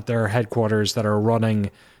departments at their headquarters that are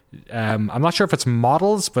running... I'm not sure if it's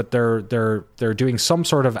models, but they're doing some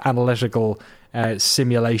sort of analytical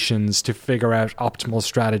simulations to figure out optimal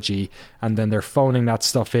strategy, and then they're phoning that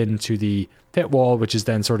stuff into the pit wall, which is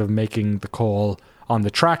then sort of making the call on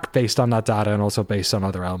the track based on that data and also based on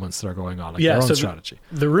other elements that are going on, like their own strategy.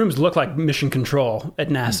 The rooms look like mission control at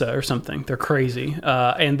NASA or something. They're crazy,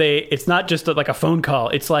 and it's not just like a phone call.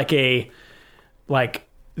 It's like they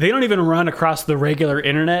don't even run across the regular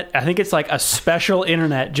internet. I think it's like a special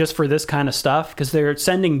internet just for this kind of stuff because they're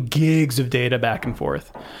sending gigs of data back and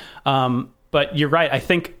forth. But you're right. I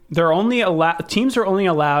think teams are only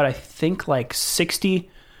allowed, I think, like 60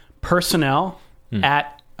 personnel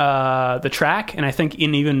at the track, and I think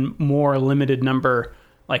in even more limited number,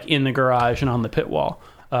 like in the garage and on the pit wall.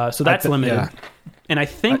 So that's limited. Yeah. And I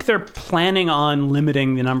think they're planning on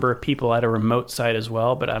limiting the number of people at a remote site as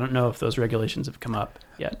well, but I don't know if those regulations have come up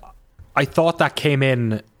yet. I thought that came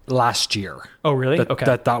in last year. Oh, really? Okay.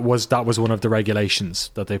 That was one of the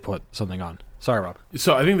regulations that they put something on. Sorry, Rob.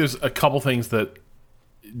 So I think there's a couple things that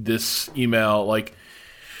this email, like,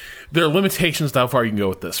 there are limitations to how far you can go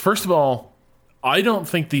with this. First of all, I don't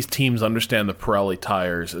think these teams understand the Pirelli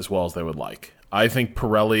tires as well as they would like. I think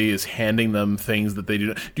Pirelli is handing them things that they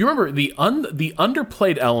do. Do you remember the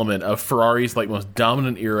underplayed element of Ferrari's like most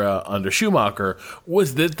dominant era under Schumacher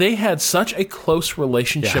was that they had such a close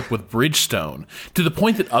relationship with Bridgestone to the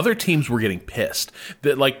point that other teams were getting pissed.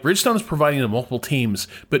 That like Bridgestone is providing to multiple teams,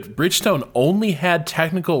 but Bridgestone only had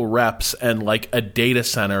technical reps and like a data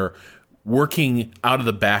center working out of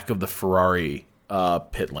the back of the Ferrari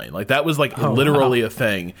pit lane. Like that was like literally a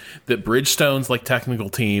thing that Bridgestone's like technical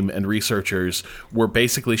team and researchers were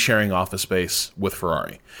basically sharing office space with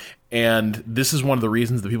Ferrari. And this is one of the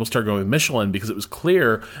reasons that people started going with Michelin, because it was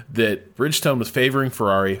clear that Bridgestone was favoring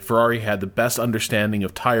Ferrari. Ferrari had the best understanding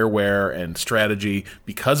of tire wear and strategy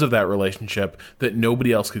because of that relationship that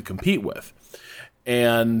nobody else could compete with.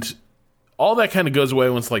 And all that kind of goes away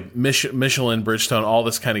once like Michelin, Bridgestone, all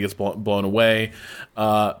this kind of gets blown away.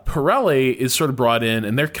 Pirelli is sort of brought in,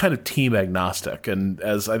 and they're kind of team agnostic. And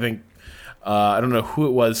as I think, I don't know who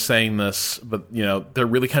it was saying this, but you know they're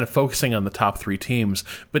really kind of focusing on the top three teams.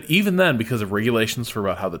 But even then, because of regulations for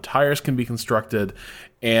about how the tires can be constructed,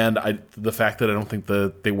 and the fact that I don't think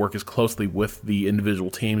they work as closely with the individual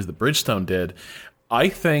teams that Bridgestone did, I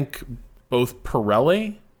think both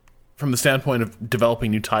Pirelli, from the standpoint of developing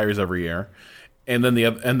new tires every year, and then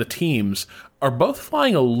the teams are both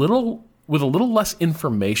flying with a little less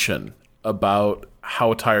information about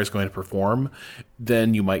how a tire is going to perform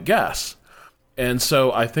than you might guess. And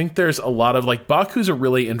so I think there's a lot of like Baku's a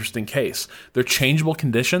really interesting case. They're changeable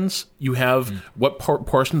conditions. You have what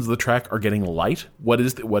portions of the track are getting light. What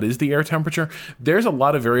is the air temperature? There's a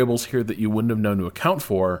lot of variables here that you wouldn't have known to account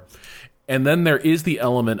for. And then there is the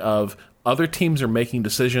element of other teams are making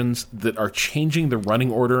decisions that are changing the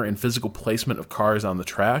running order and physical placement of cars on the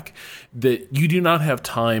track that you do not have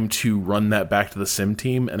time to run that back to the sim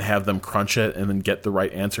team and have them crunch it and then get the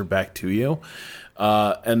right answer back to you.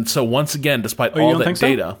 And so once again, despite all that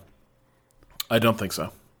data, I don't think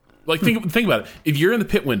so. Like think about it. If you're in the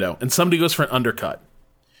pit window and somebody goes for an undercut,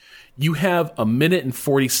 you have 1 minute and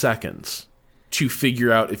 40 seconds to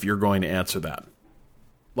figure out if you're going to answer that.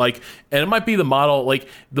 Like, and it might be the model. Like,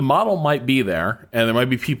 the model might be there, and there might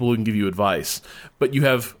be people who can give you advice, but you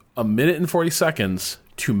have a minute and 40 seconds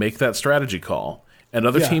to make that strategy call, and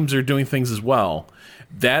other teams are doing things as well.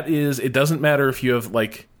 That is, it doesn't matter if you have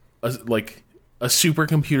like a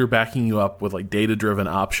supercomputer backing you up with like data-driven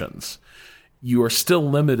options. You are still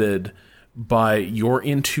limited by your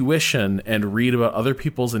intuition and read about other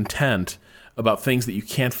people's intent about things that you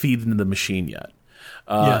can't feed into the machine yet.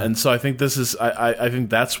 And so I think this is, I think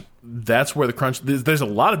that's where the crunch, there's a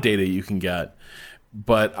lot of data you can get,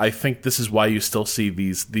 but I think this is why you still see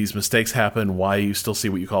these mistakes happen, why you still see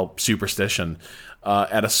what you call superstition.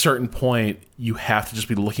 At a certain point, you have to just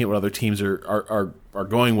be looking at what other teams are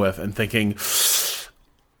going with and thinking,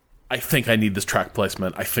 I think I need this track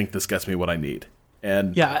placement. I think this gets me what I need.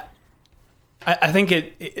 And yeah, I think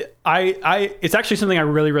it's actually something I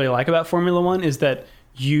really, really like about Formula One is that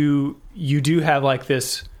you do have like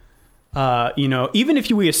this, even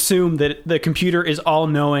if we assume that the computer is all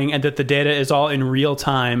knowing and that the data is all in real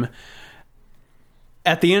time,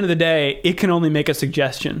 at the end of the day, it can only make a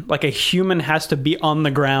suggestion. Like, a human has to be on the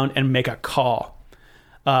ground and make a call.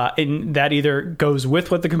 And that either goes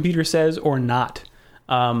with what the computer says or not.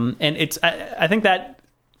 And I think that,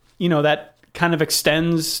 that kind of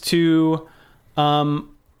extends to a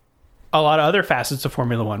lot of other facets of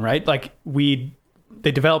Formula One, right? Like,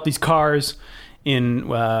 they develop these cars in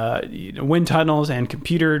wind tunnels and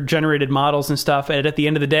computer generated models and stuff. And at the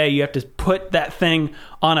end of the day, you have to put that thing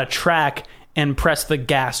on a track and press the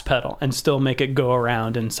gas pedal and still make it go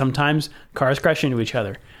around. And sometimes cars crash into each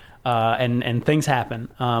other, and things happen.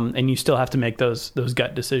 And you still have to make those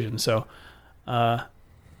gut decisions. So, one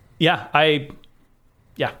of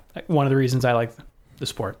the reasons I like the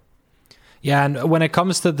sport. Yeah, and when it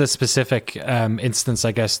comes to the specific instance,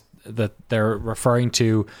 I guess, that they're referring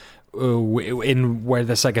to, in where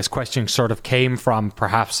this, I guess, question sort of came from,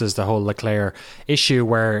 perhaps, is the whole Leclerc issue,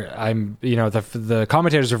 where the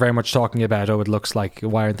commentators are very much talking about, it looks like,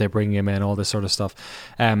 why aren't they bringing him in, all this sort of stuff.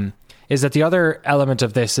 Is that the other element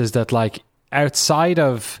of this is that, like, outside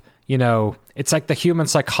of, it's like the human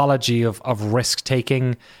psychology of risk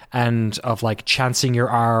taking and of like chancing your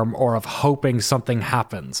arm or of hoping something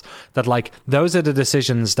happens, that like those are the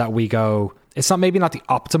decisions that we go, it's maybe not the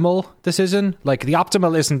optimal decision. Like, the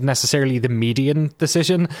optimal isn't necessarily the median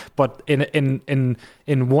decision, but in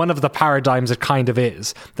one of the paradigms it kind of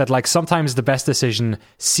is. That like sometimes the best decision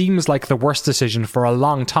seems like the worst decision for a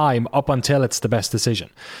long time up until it's the best decision.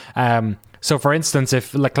 So for instance,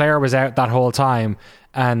 if Leclerc was out that whole time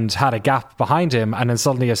and had a gap behind him, and then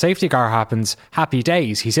suddenly a safety car happens, happy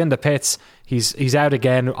days. He's in the pits. He's out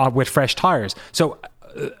again with fresh tires. So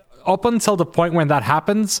up until the point when that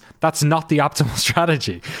happens, that's not the optimal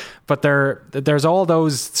strategy. But there's all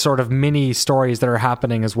those sort of mini stories that are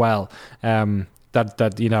happening as well. There's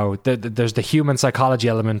the human psychology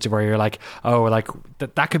element where you're like, oh, like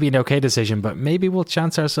that could be an okay decision, but maybe we'll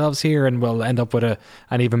chance ourselves here and we'll end up with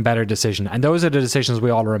an even better decision. And those are the decisions we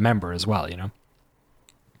all remember as well,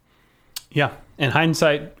 Yeah, and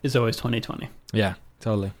hindsight is always 20/20. Yeah,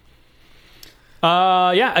 totally.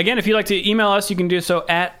 Again, if you'd like to email us, you can do so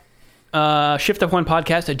at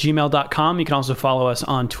shiftf1podcast@gmail.com. You can also follow us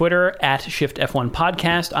on Twitter at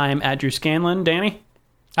shiftf1podcast. I am at Drew Scanlon. Danny?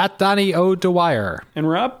 At Danny O'Dwyer. And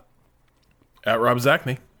Rob? At Rob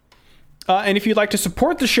Zachney. And if you'd like to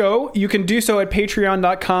support the show, you can do so at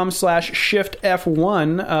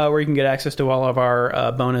patreon.com/shiftf1, where you can get access to all of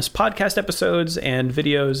our bonus podcast episodes and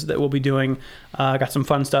videos that we'll be doing. Got some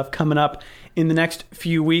fun stuff coming up in the next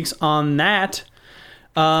few weeks on that.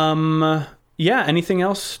 Anything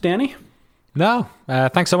else, Danny? No.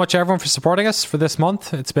 Thanks so much, everyone, for supporting us for this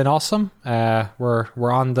month. It's been awesome. We're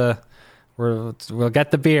on the... We'll get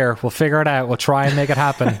the beer. We'll figure it out. We'll try and make it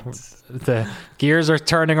happen. The gears are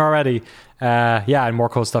turning already. And more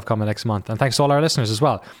cool stuff coming next month. And thanks to all our listeners as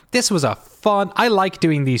well. This was a fun... I like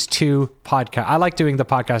doing these two podcasts. I like doing the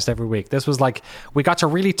podcast every week. This was like... We got to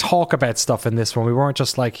really talk about stuff in this one. We weren't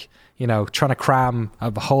just like, trying to cram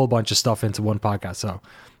a whole bunch of stuff into one podcast. So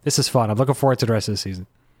this is fun. I'm looking forward to the rest of the season.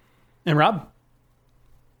 And Rob?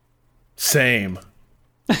 Same.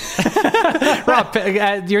 Rob,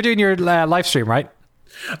 you're doing your live stream, right?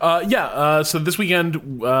 So this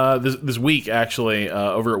weekend, this week actually,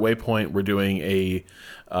 over at Waypoint, we're doing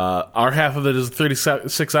our half of it is a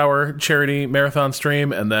 36-hour charity marathon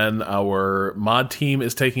stream, and then our mod team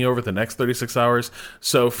is taking over the next 36 hours.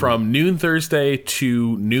 So from noon Thursday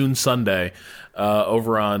to noon Sunday,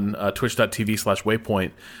 over on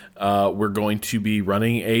twitch.tv/Waypoint, we're going to be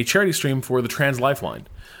running a charity stream for the Trans Lifeline.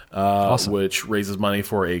 Awesome. Which raises money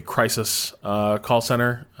for a crisis call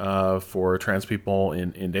center for trans people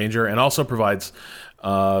in danger, and also provides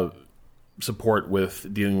support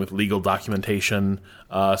with dealing with legal documentation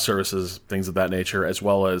services, things of that nature, as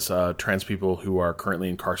well as trans people who are currently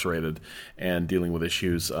incarcerated and dealing with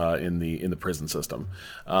issues in the prison system.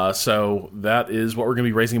 So that is what we're going to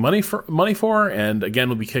be raising money for. And again,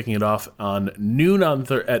 we'll be kicking it off on at noon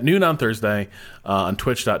on Thursday on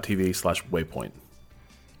twitch.tv/waypoint.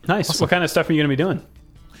 Nice. Awesome. What kind of stuff are you going to be doing?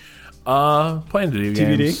 Playing video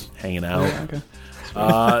games, hanging out. Yeah, okay.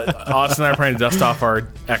 Austin and I are trying to dust off our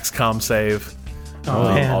XCOM save. All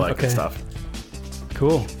that good stuff.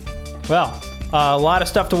 Cool. Well, a lot of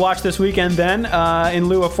stuff to watch this weekend then in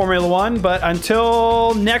lieu of Formula One. But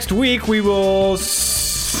until next week, we will...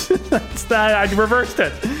 I reversed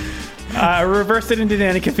it. I reversed it into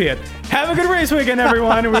Danny Cafiat. Have a good race weekend,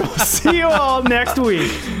 everyone. And we will see you all next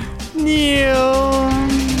week. Neil.